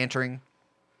playfully bantering.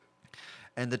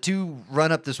 And the two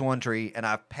run up this one tree, and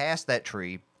I've passed that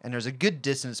tree, and there's a good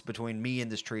distance between me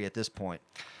and this tree at this point.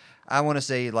 I want to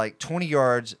say like 20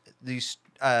 yards. These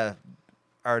are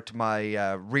to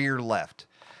my rear left.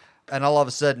 And all of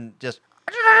a sudden, just...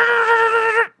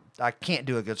 I can't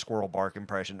do a good squirrel bark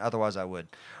impression. Otherwise, I would.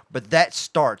 But that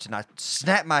starts, and I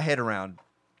snap my head around.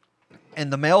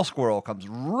 And the male squirrel comes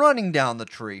running down the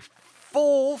tree.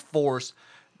 Full force.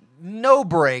 No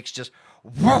brakes. Just...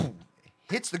 whoa,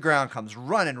 hits the ground, comes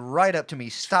running right up to me.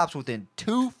 Stops within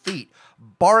 2 feet.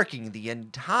 Barking the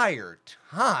entire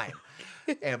time.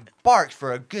 And barks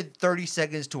for a good 30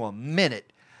 seconds to a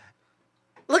minute.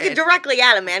 Looking directly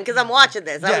at him, man, because I'm watching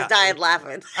this. I Yeah. was dying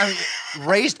laughing. I mean,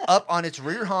 raised up on its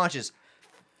rear haunches,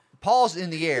 paws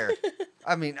in the air.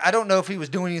 I mean, I don't know if he was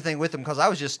doing anything with them because I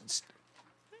was just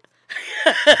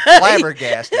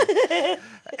flabbergasted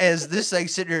as this thing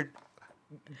sitting there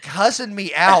cussing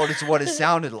me out. Is what it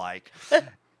sounded like.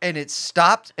 And it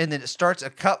stopped, and then it starts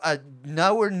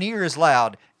nowhere near as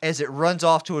loud as it runs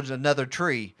off towards another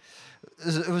tree.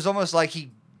 It was almost like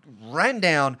he ran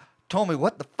down, told me,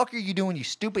 "What the fuck are you doing, you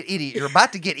stupid idiot? You're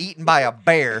about to get eaten by a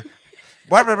bear."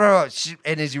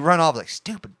 And as you run off, like,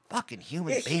 stupid fucking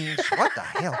human beings, what the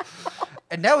hell?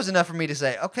 And that was enough for me to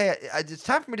say, okay, it's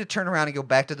time for me to turn around and go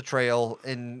back to the trail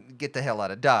and get the hell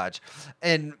out of Dodge.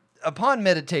 And upon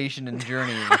meditation and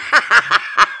journeying,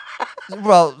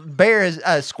 well,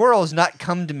 squirrel has not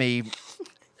come to me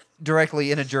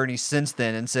directly in a journey since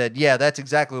then and said, yeah, that's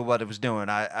exactly what it was doing.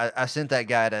 I sent that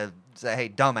guy to say, hey,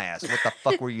 dumbass, what the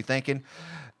fuck were you thinking?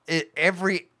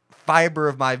 Every fiber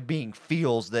of my being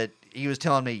feels that he was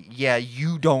telling me, yeah,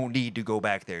 you don't need to go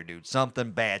back there, dude.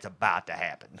 Something bad's about to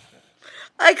happen.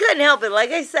 I couldn't help it.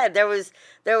 Like I said, there was.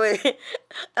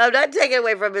 I'm not taking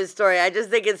away from his story. I just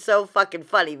think it's so fucking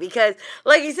funny because,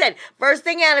 like he said, first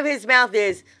thing out of his mouth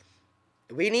is,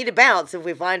 we need to bounce if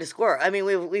we find a squirrel. I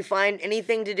mean, we find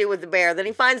anything to do with the bear. Then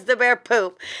he finds the bear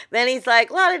poop. Then he's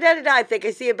like, la-di-da-di-da, I think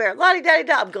I see a bear.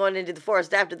 La-di-da-di-da, I'm going into the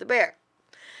forest after the bear.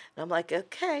 And I'm like,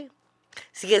 okay.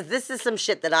 See, because this is some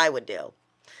shit that I would do.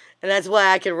 And that's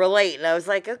why I can relate. And I was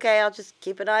like, okay, I'll just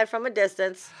keep an eye from a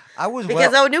distance. I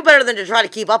knew better than to try to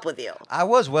keep up with you. I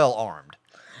was well armed.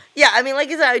 Yeah, I mean, like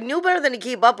I said, I knew better than to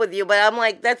keep up with you, but I'm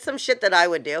like, that's some shit that I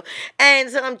would do. And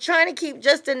so I'm trying to keep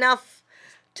just enough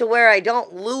to where I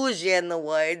don't lose you in the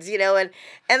woods, and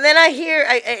then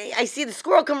I see the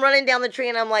squirrel come running down the tree,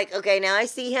 and I'm like, okay, now I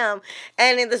see him,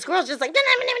 and then the squirrel's just like,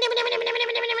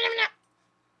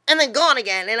 and then gone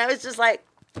again, and I was just like,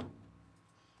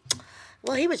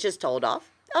 well, he was just told off.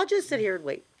 I'll just sit here and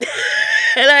wait.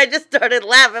 And I just started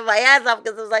laughing my ass off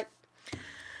because I was like,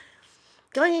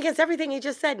 going against everything you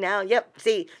just said now. Yep.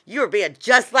 See, you were being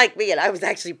just like me, and I was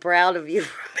actually proud of you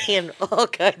for being all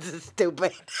kinds of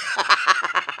stupid.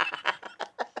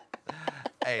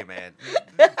 Hey, man.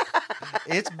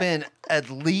 It's been at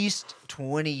least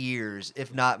 20 years,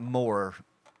 if not more.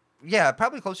 Yeah,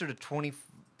 probably closer to 20,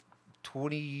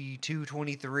 22,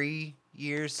 23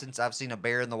 years since I've seen a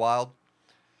bear in the wild.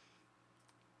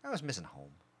 I was missing home.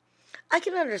 I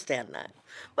can understand that.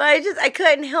 But I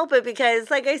couldn't help it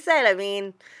because, like I said, I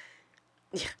mean,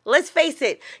 let's face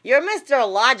it, you're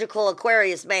Mr. Logical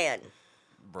Aquarius man.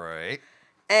 Right.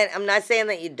 And I'm not saying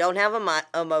that you don't have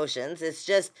emotions. It's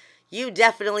just you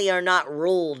definitely are not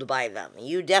ruled by them.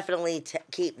 You definitely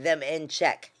keep them in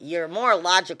check. You're more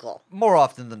logical. More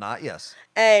often than not, yes.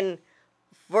 And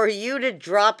for you to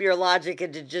drop your logic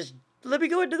and to just, let me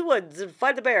go into the woods and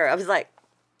find the bear, I was like,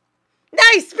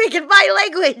 nice, speaking my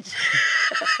language.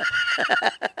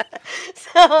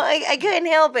 So I couldn't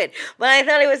help it. But I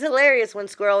thought it was hilarious when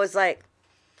Squirrel was like,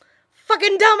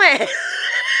 fucking dumbass.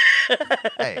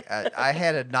 Hey, I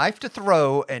had a knife to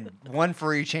throw and one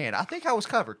for each hand. I think I was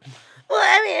covered. Well,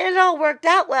 I mean, it all worked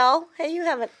out well. Hey, you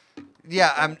haven't.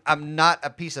 Yeah, I'm not a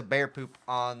piece of bear poop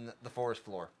on the forest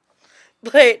floor.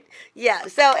 But, yeah.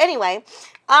 So, anyway.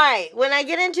 All right. When I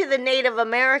get into the Native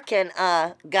American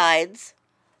guides...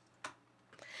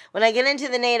 When I get into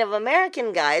the Native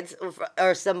American guides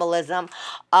or symbolism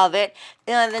of it,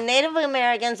 the Native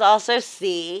Americans also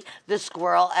see the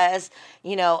squirrel as,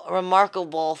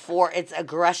 remarkable for its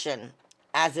aggression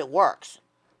as it works.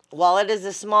 While it is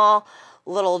a small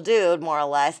little dude, more or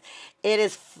less, it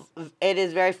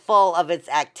is very full of its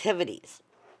activities.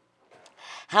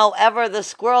 However, the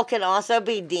squirrel can also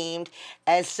be deemed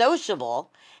as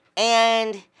sociable,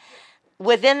 and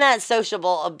within that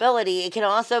sociable ability, it can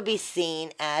also be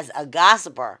seen as a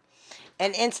gossiper,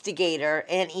 an instigator,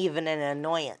 and even an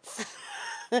annoyance.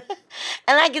 And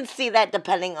I can see that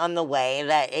depending on the way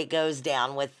that it goes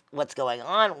down with what's going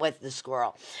on with the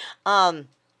squirrel. They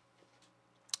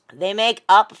make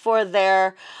up for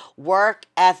their work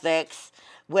ethics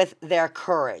with their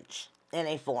courage in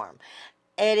a form.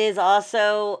 It is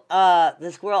also,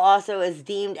 the squirrel also is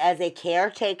deemed as a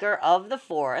caretaker of the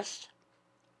forest.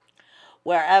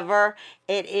 Wherever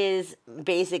it is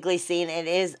basically seen, it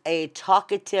is a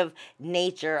talkative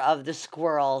nature of the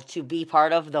squirrel to be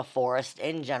part of the forest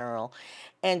in general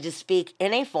and to speak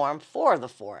in a form for the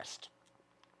forest.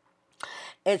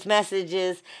 Its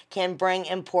messages can bring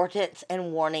importance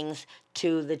and warnings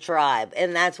to the tribe.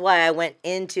 And that's why I went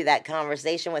into that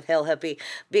conversation with Hill Hippie,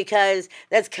 because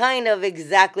that's kind of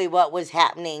exactly what was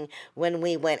happening when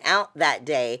we went out that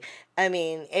day. I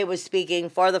mean, it was speaking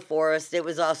for the forest. It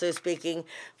was also speaking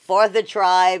for the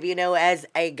tribe, as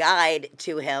a guide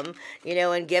to him,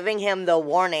 and giving him the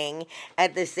warning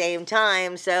at the same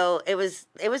time. So it was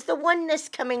the oneness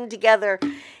coming together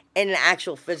in an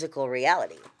actual physical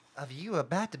reality. Of you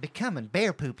about to become a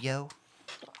bear poop, yo.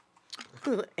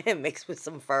 And mixed with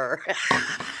some fur.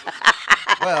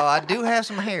 Well, I do have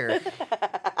some hair.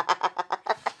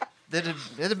 It'd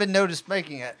have been noticed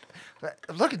making it.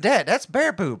 Look at that. That's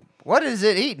bear poop. What is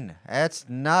it eating? That's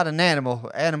not an animal.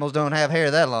 Animals don't have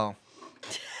hair that long.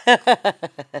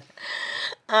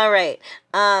 All right.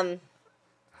 On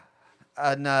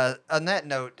that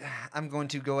note, I'm going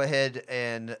to go ahead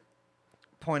and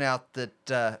point out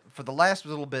that for the last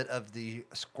little bit of the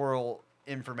squirrel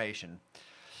information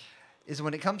is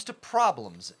when it comes to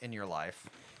problems in your life,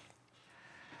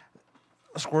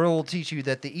 a squirrel will teach you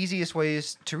that the easiest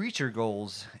ways to reach your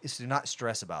goals is to not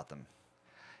stress about them.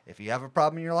 If you have a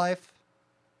problem in your life,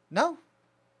 no?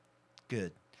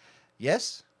 Good.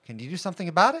 Yes? Can you do something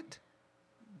about it?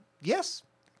 Yes?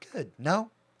 Good.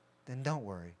 No? Then don't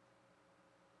worry.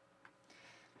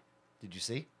 Did you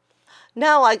see?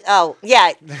 No,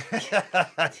 yeah.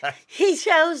 He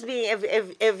shows me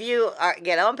if you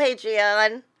get on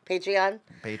Patreon, and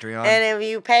if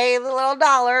you pay the little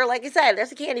 $1, like I said,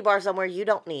 there's a candy bar somewhere you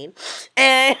don't need,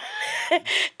 and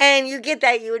you get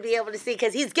that, you would be able to see,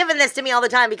 because he's giving this to me all the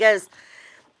time, because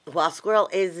while Squirrel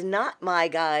is not my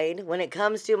guide, when it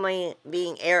comes to my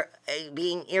being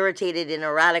irritated and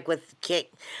erratic with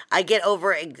Kick, I get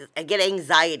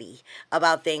anxiety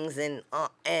about things, and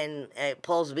it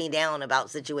pulls me down about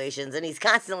situations, and he's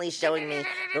constantly showing me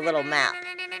the little map.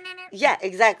 Yeah,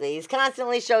 exactly. He's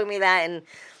constantly showing me that, and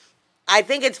I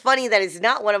think it's funny that it's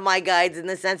not one of my guides in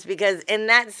the sense, because in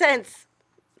that sense,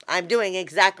 I'm doing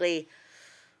exactly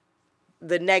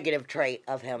the negative trait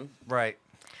of him. Right.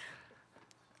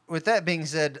 With that being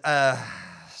said,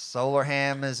 Solar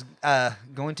Ham is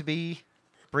going to be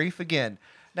brief again.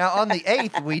 Now, on the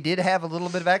 8th, we did have a little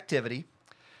bit of activity.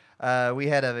 We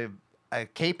had a a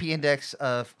KP index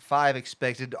of 5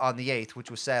 expected on the 8th,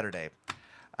 which was Saturday.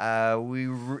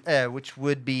 Which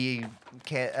would be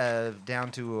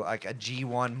down to like a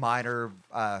G1 minor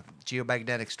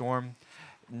geomagnetic storm.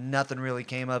 Nothing really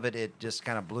came of it. It just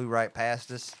kind of blew right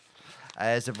past us.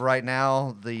 As of right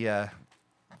now, the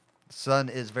sun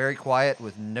is very quiet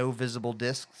with no visible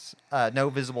discs, no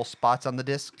visible spots on the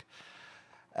disc.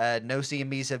 No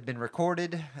CMEs have been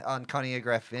recorded on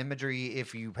Coniograph imagery.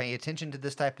 If you pay attention to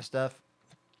this type of stuff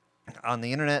on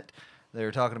the internet,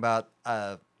 they're talking about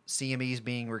CMEs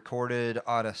being recorded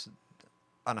on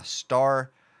a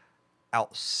star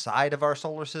outside of our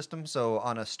solar system, so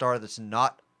on a star that's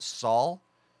not Sol,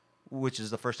 which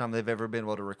is the first time they've ever been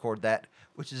able to record that,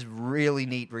 which is really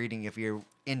neat reading. If you're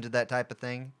into that type of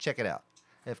thing, check it out.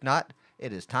 If not,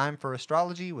 it is time for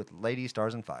astrology with Lady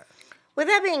Stars and Fire. With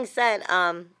that being said,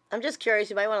 I'm just curious.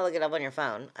 You might want to look it up on your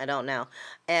phone. I don't know.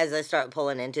 As I start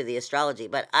pulling into the astrology,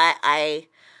 but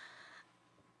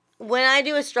when I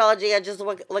do astrology, I just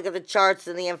look at the charts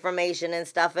and the information and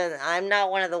stuff, and I'm not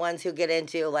one of the ones who get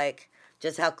into like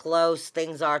just how close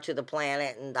things are to the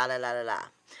planet and da-da-da-da-da.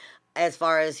 As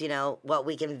far as, what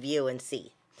we can view and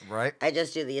see. Right. I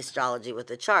just do the astrology with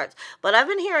the charts. But I've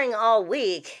been hearing all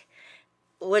week,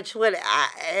 which would,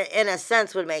 in a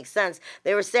sense, would make sense.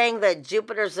 They were saying that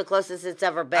Jupiter's the closest it's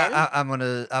ever been. I'm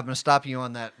gonna stop you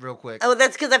on that real quick. Oh,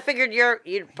 that's because I figured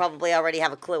you'd probably already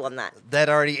have a clue on that. That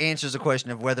already answers the question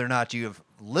of whether or not you have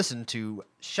listened to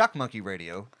Shock Monkey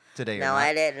Radio today or not. No,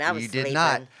 I didn't. I was You sleeping. did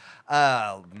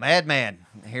not. Madman,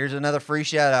 here's another free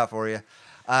shout out for you.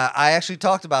 I actually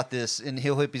talked about this in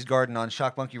Hill Hippie's Garden on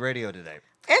Shock Monkey Radio today.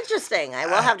 Interesting. I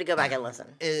will have to go back and listen.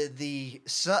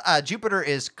 Jupiter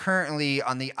is currently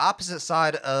on the opposite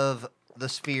side of the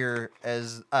sphere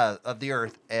as of the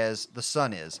Earth as the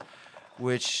Sun is,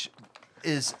 which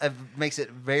makes it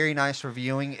very nice for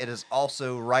viewing. It is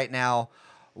also right now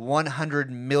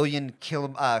 100 million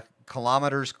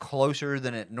kilometers closer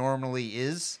than it normally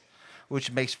is, which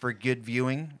makes for good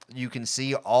viewing. You can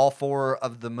see all 4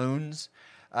 of the moons.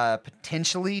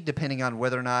 Potentially, depending on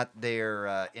whether or not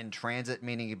they're in transit,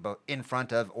 meaning in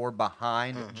front of or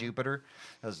behind Jupiter.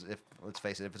 Because let's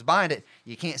face it, if it's behind it,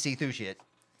 you can't see through shit.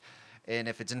 And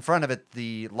if it's in front of it,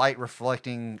 the light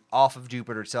reflecting off of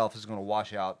Jupiter itself is going to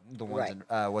wash out the ones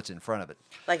what's in front of it.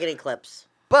 Like an eclipse.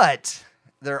 But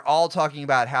they're all talking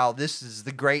about how this is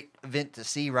the great event to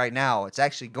see right now. It's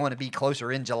actually going to be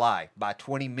closer in July by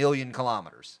 20 million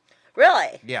kilometers.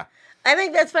 Really? Yeah. I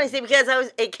think that's funny, see,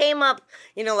 because it came up,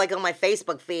 like on my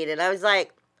Facebook feed, and I was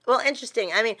like, well, interesting.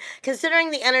 I mean,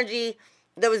 considering the energy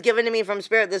that was given to me from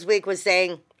Spirit this week was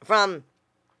saying from,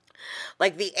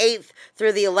 like, the 8th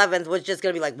through the 11th was just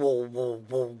going to be like, whoa, whoa,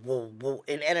 whoa, whoa, whoa,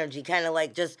 in energy, kind of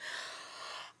like just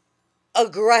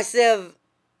aggressive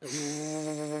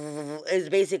is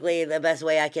basically the best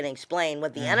way I can explain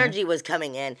what the energy was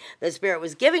coming in, the Spirit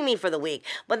was giving me for the week.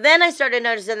 But then I started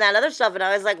noticing that other stuff, and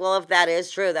I was like, well, if that is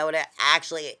true, that would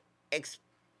actually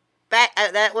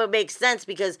that would make sense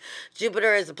because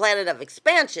Jupiter is a planet of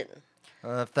expansion.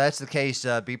 If that's the case,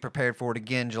 be prepared for it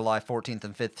again July 14th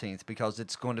and 15th because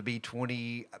it's going to be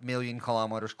 20 million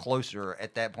kilometers closer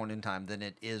at that point in time than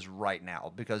it is right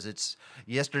now because it's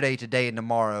yesterday, today, and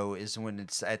tomorrow is when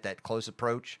it's at that close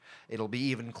approach. It'll be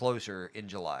even closer in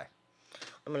July.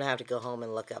 I'm going to have to go home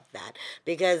and look up that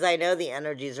because I know the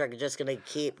energies are just going to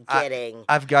keep getting...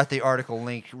 I've got the article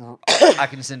link. I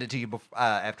can send it to you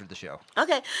after the show.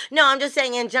 Okay. No, I'm just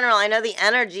saying in general, I know the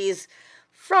energies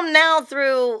from now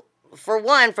through... For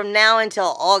one, from now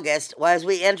until August, as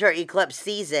we enter eclipse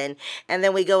season, and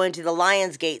then we go into the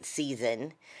Lionsgate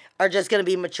season, are just going to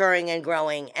be maturing and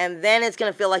growing. And then it's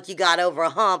going to feel like you got over a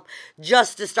hump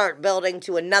just to start building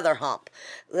to another hump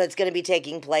that's going to be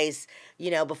taking place,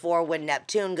 before when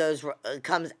Neptune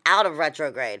comes out of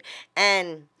retrograde.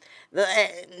 And the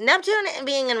Neptune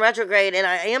being in retrograde, and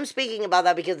I am speaking about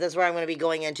that because that's where I'm going to be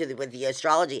going into with the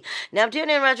astrology. Neptune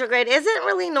in retrograde isn't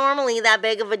really normally that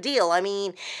big of a deal. I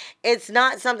mean, it's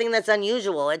not something that's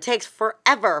unusual. It takes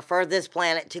forever for this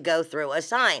planet to go through a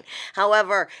sign.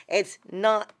 However, it's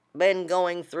not been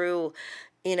going through,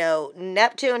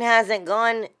 Neptune hasn't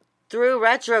gone through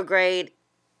retrograde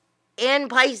in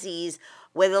Pisces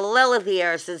with Lilith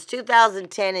here since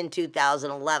 2010 and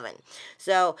 2011.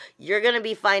 So you're going to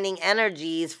be finding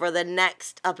energies for the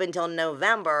next up until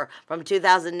November from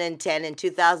 2010 and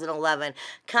 2011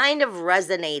 kind of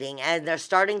resonating, and they're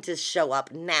starting to show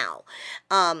up now,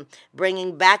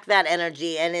 bringing back that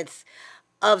energy, and it's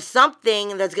of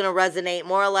something that's going to resonate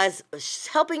more or less,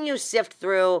 helping you sift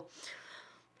through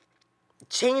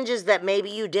changes that maybe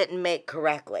you didn't make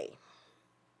correctly.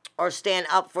 or stand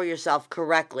up for yourself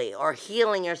correctly or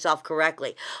healing yourself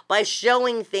correctly by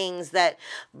showing things that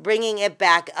bringing it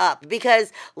back up.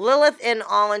 Because Lilith, in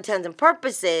all intents and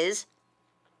purposes,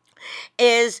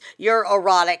 is your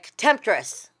erotic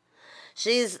temptress.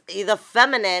 She's the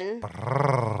feminine.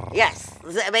 Yes,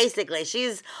 basically.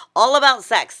 She's all about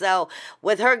sex. So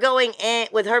with her going in,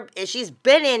 she's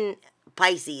been in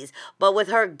Pisces, but with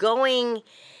her getting,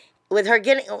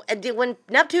 when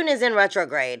Neptune is in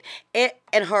retrograde, it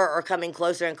and her are coming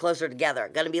closer and closer together.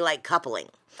 Going to be like coupling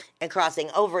and crossing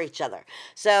over each other.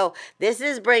 So this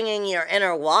is bringing your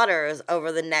inner waters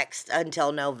over the next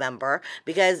until November,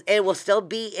 because it will still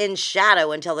be in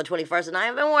shadow until the 21st. And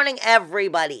I've been warning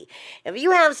everybody, if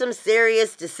you have some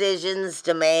serious decisions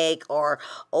to make, or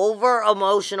over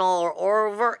emotional or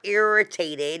over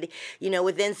irritated,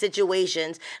 within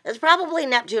situations, that's probably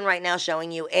Neptune right now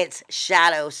showing you its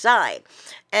shadow side.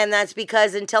 And that's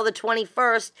because until the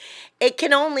 21st, it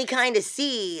can only kind of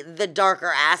see the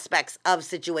darker aspects of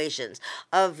situations,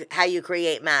 of how you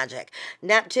create magic.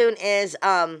 Neptune is,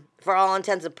 for all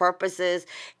intents and purposes,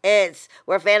 it's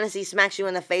where fantasy smacks you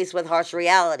in the face with harsh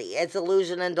reality. It's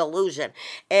illusion and delusion.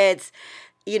 It's,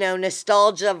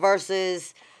 nostalgia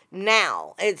versus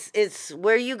now. It's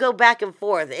where you go back and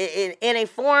forth. In a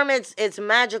form, it's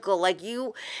magical. Like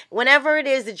whenever it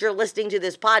is that you're listening to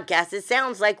this podcast, it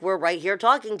sounds like we're right here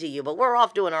talking to you, but we're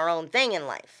off doing our own thing in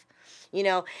life.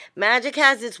 Magic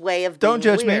has its way of being Don't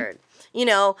judge weird. me.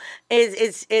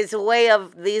 It's a way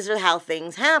of, these are how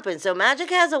things happen. So magic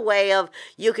has a way of,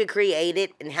 you could create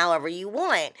it and however you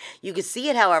want. You could see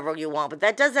it however you want, but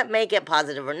that doesn't make it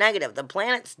positive or negative. The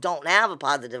planets don't have a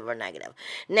positive or negative.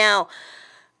 Now,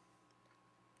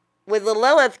 with the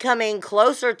Lilith coming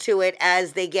closer to it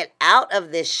as they get out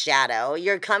of this shadow,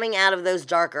 you're coming out of those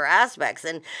darker aspects,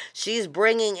 and she's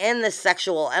bringing in the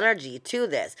sexual energy to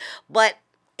this. But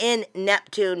in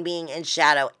Neptune being in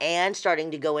shadow and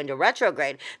starting to go into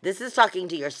retrograde, this is talking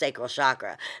to your sacral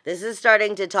chakra. This is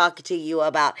starting to talk to you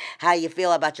about how you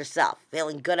feel about yourself,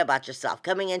 feeling good about yourself,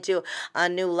 coming into a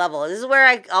new level. This is where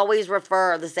I always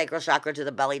refer the sacral chakra to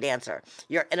the belly dancer,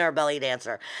 your inner belly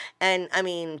dancer. And I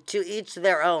mean, to each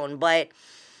their own, but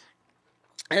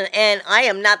and I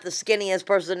am not the skinniest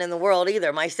person in the world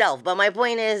either myself. But my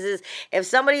point is if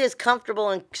somebody is comfortable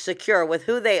and secure with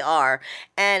who they are,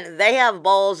 and they have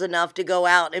balls enough to go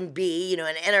out and be,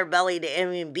 an inner belly,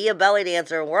 be a belly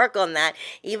dancer and work on that,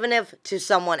 even if to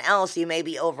someone else you may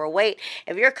be overweight,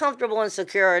 if you're comfortable and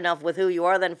secure enough with who you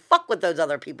are, then fuck what those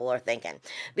other people are thinking.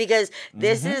 Because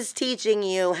this is teaching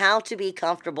you how to be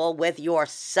comfortable with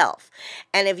yourself.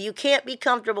 And if you can't be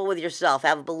comfortable with yourself,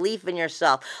 have belief in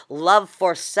yourself, love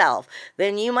for self,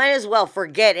 then you might as well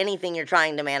forget anything you're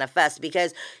trying to manifest,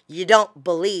 because you don't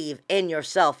believe in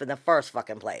yourself in the first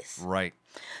fucking place. Right.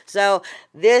 So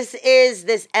this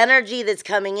energy that's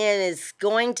coming in is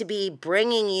going to be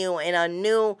bringing you in a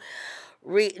new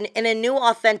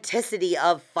authenticity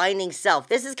of finding self.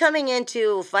 This is coming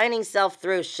into finding self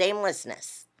through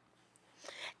shamelessness,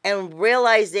 and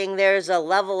realizing there's a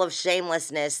level of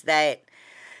shamelessness that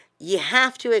you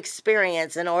have to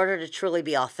experience in order to truly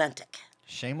be authentic.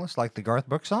 Shameless, like the Garth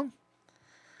Brooks song?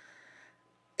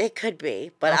 It could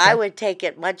be, but Okay. I would take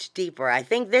it much deeper. I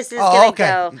think this is going to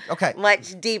go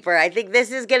much deeper. I think this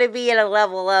is going to be at a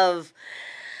level of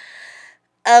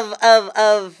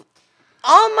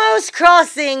almost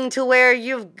crossing to where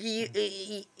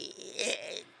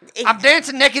I'm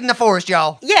dancing naked in the forest,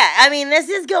 y'all. Yeah, I mean, this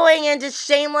is going into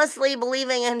shamelessly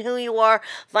believing in who you are,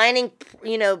 finding,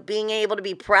 being able to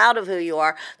be proud of who you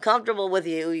are, comfortable with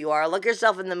who you are, look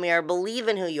yourself in the mirror, believe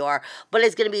in who you are, but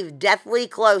it's going to be deathly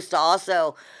close to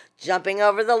also jumping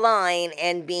over the line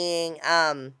and being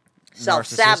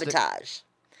self-sabotage.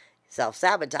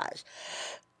 Self-sabotage,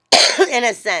 in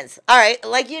a sense. All right,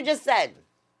 like you just said,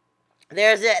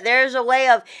 there's a way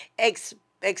of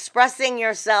expressing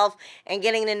yourself and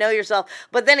getting to know yourself.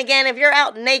 But then again, if you're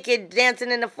out naked dancing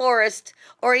in the forest,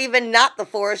 or even not the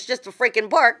forest, just a freaking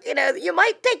park, you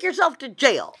might take yourself to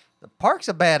jail. The park's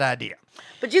a bad idea.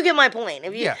 But you get my point.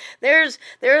 There's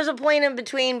a point in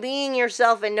between being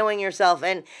yourself and knowing yourself.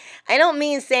 And I don't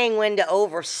mean saying when to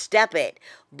overstep it,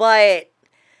 but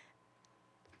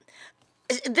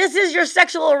this is your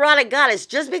sexual erotic goddess.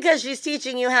 Just because she's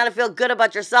teaching you how to feel good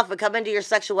about yourself and come into your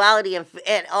sexuality and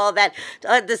all that,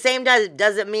 at the same time,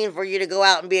 doesn't mean for you to go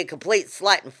out and be a complete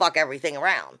slut and fuck everything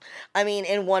around. I mean,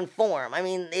 in one form. I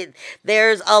mean,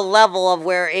 there's a level of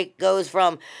where it goes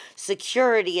from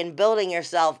security and building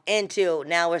yourself into,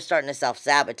 now we're starting to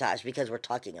self-sabotage because we're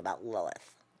talking about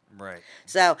Lilith. Right.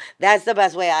 So that's the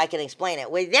best way I can explain it.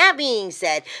 With that being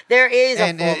said, there is a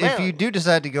And full moon. if you do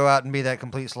decide to go out and be that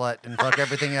complete slut and fuck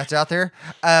everything that's out there,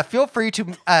 feel free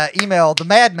to email the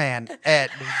madman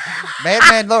at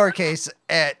madman lowercase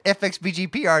at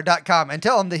fxbgpr.com and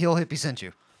tell him that Heel Hippie sent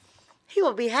you. He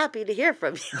will be happy to hear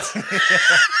from you.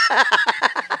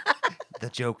 The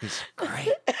joke is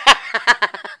great.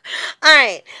 All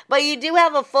right, but you do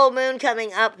have a full moon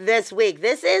coming up this week.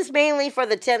 This is mainly for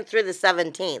the 10th through the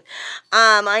 17th.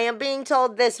 I am being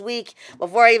told this week,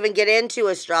 before I even get into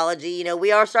astrology,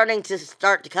 we are starting to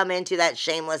come into that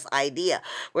shameless idea.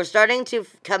 We're starting to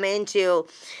come into,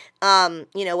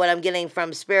 what I'm getting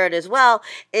from Spirit as well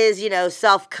is,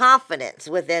 self-confidence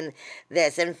within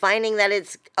this and finding that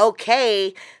it's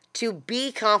okay to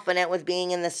be confident with being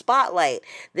in the spotlight.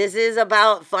 This is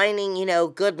about finding,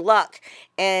 good luck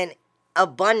and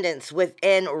abundance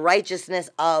within righteousness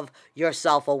of your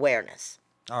self-awareness.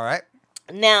 All right.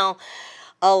 Now,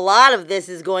 a lot of this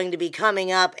is going to be coming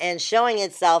up and showing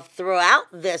itself throughout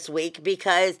this week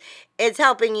because it's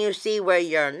helping you see where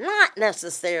you're not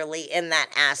necessarily in that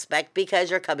aspect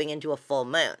because you're coming into a full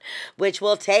moon, which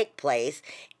will take place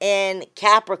in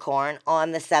Capricorn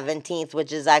on the 17th,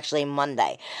 which is actually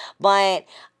Monday. But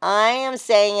I am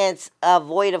saying it's a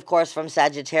void, of course, from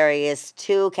Sagittarius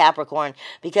to Capricorn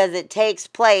because it takes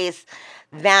place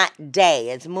that day.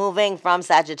 It's moving from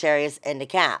Sagittarius into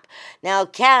Cap. Now,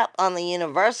 Cap, on the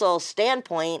universal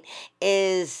standpoint,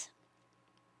 is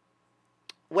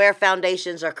where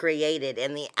foundations are created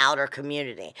in the outer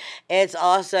community. It's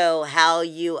also how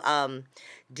you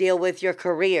deal with your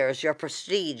careers, your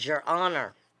prestige, your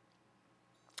honor.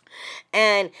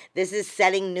 And this is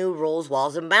setting new rules,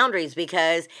 walls, and boundaries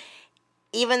because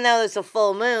even though it's a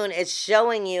full moon, it's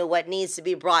showing you what needs to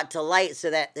be brought to light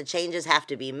so that the changes have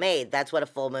to be made. That's what a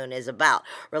full moon is about.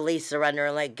 Release, surrender,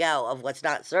 and let go of what's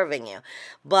not serving you.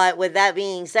 But with that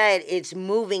being said, it's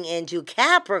moving into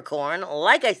Capricorn,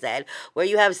 like I said, where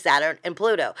you have Saturn and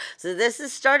Pluto. So this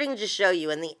is starting to show you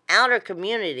in the outer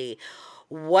community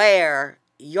where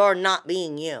you're not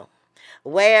being you,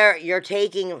 where you're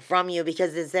taking from you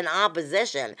because it's in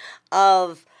opposition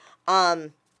of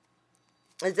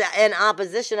it's in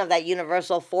opposition of that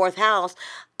universal fourth house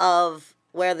of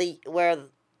where the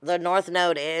north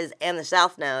node is and the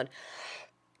south node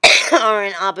are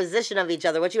in opposition of each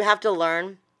other, which you have to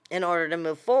learn in order to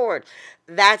move forward.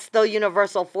 That's the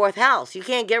universal fourth house. You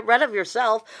can't get rid of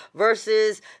yourself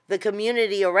versus the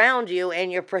community around you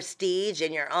and your prestige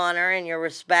and your honor and your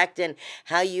respect and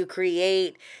how you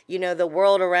create, the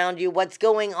world around you, what's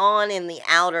going on in the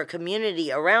outer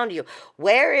community around you.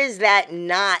 Where is that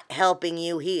not helping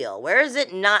you heal? Where is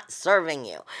it not serving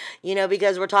you?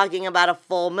 Because we're talking about a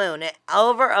full moon,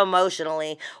 over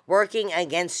emotionally working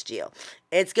against you.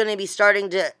 It's going to be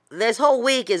this whole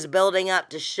week is building up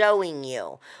to showing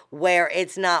you where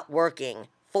it's not working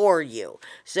for you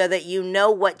so that you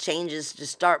know what changes to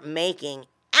start making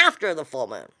after the full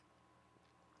moon.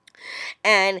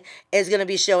 And it's going to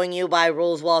be showing you by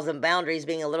rules, walls, and boundaries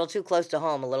being a little too close to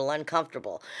home, a little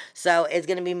uncomfortable. So it's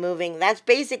going to be moving. That's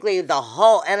basically the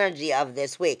whole energy of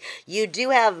this week. You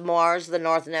do have Mars, the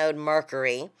North Node,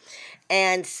 Mercury,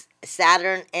 and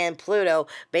Saturn and Pluto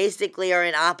basically are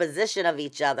in opposition of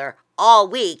each other all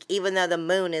week, even though the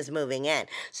moon is moving in.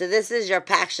 So this is your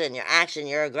passion, your action,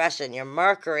 your aggression, your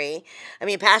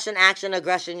passion, action,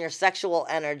 aggression, your sexual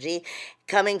energy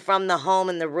coming from the home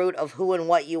and the root of who and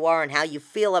what you are and how you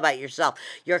feel about yourself,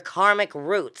 your karmic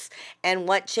roots, and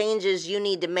what changes you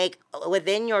need to make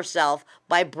within yourself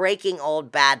by breaking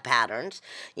old bad patterns,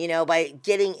 by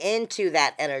getting into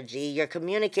that energy, your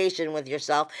communication with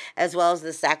yourself, as well as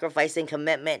the sacrifice and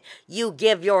commitment you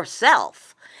give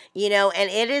yourself. And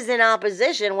it is in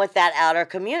opposition with that outer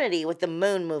community, with the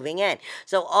moon moving in.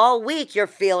 So all week you're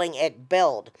feeling it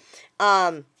build.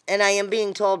 And I am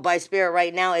being told by Spirit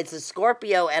right now it's a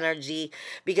Scorpio energy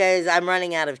because I'm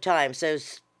running out of time. So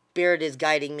Spirit is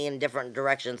guiding me in different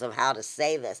directions of how to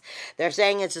say this. They're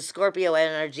saying it's a Scorpio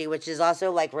energy, which is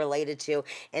also related to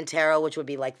in tarot, which would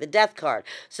be like the death card.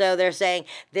 So they're saying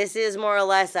this is more or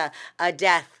less a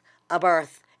death, a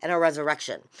birth, and a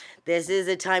resurrection. This is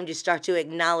a time to start to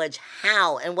acknowledge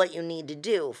how and what you need to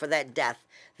do for that death,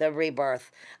 the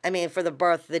rebirth. For the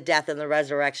birth, the death, and the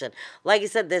resurrection. Like I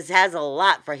said, this has a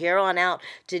lot for here on out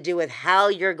to do with how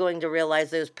you're going to realize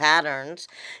those patterns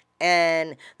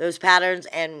and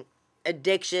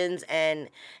addictions and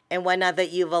whatnot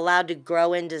that you've allowed to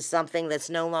grow into something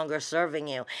that's no longer serving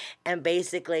you, and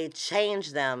basically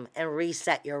change them and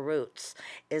reset your roots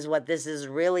is what this is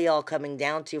really all coming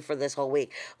down to for this whole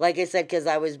week. Like I said, because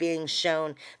I was being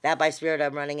shown that by Spirit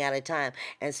I'm running out of time,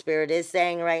 and Spirit is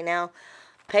saying right now,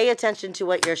 Pay attention to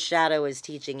what your shadow is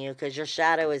teaching you, because your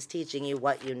shadow is teaching you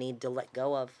what you need to let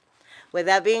go of. With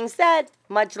that being said,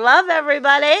 much love,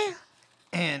 everybody.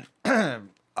 And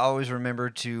always remember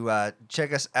to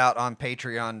check us out on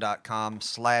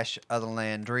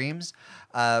patreon.com/otherlanddreams.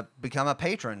 Become a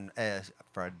patron.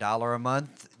 For $1 a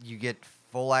month, you get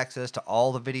full access to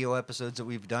all the video episodes that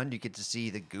we've done. You get to see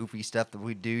the goofy stuff that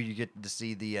we do. You get to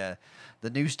see the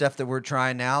new stuff that we're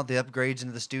trying now, the upgrades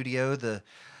into the studio, the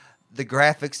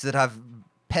graphics that I've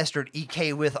pestered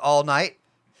EK with all night.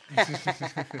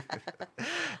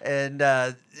 And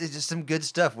it's just some good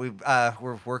stuff.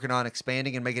 We're working on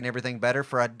expanding and making everything better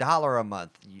for $1 a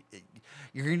month.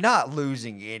 You're not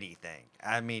losing anything.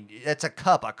 I mean, it's a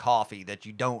cup of coffee that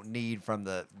you don't need from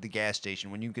the gas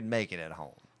station when you can make it at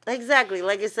home. Exactly.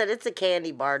 Like I said, it's a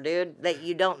candy bar, dude, that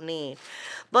you don't need.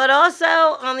 But also,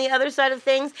 on the other side of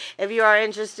things, if you are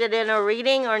interested in a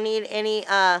reading or need any,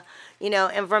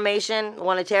 information,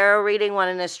 want a tarot reading, want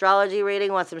an astrology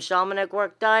reading, want some shamanic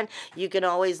work done, you can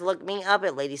always look me up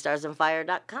at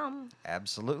ladystarsandfire.com.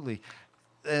 Absolutely.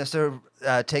 So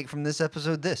take from this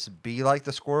episode this. Be like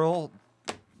the squirrel.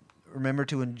 Remember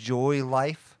to enjoy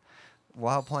life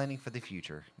while planning for the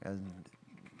future. And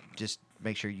just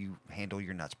make sure you handle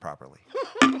your nuts properly.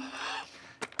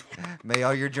 May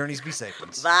all your journeys be safe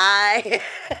ones. Bye.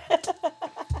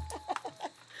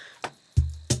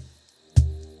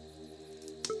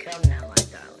 Come now, my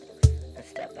darlings, and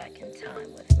step back in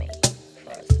time with me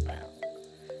for a spell.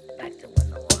 Back to when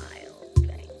the wild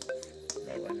things,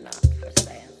 they were not for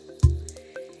sale.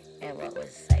 And what was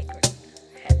sacred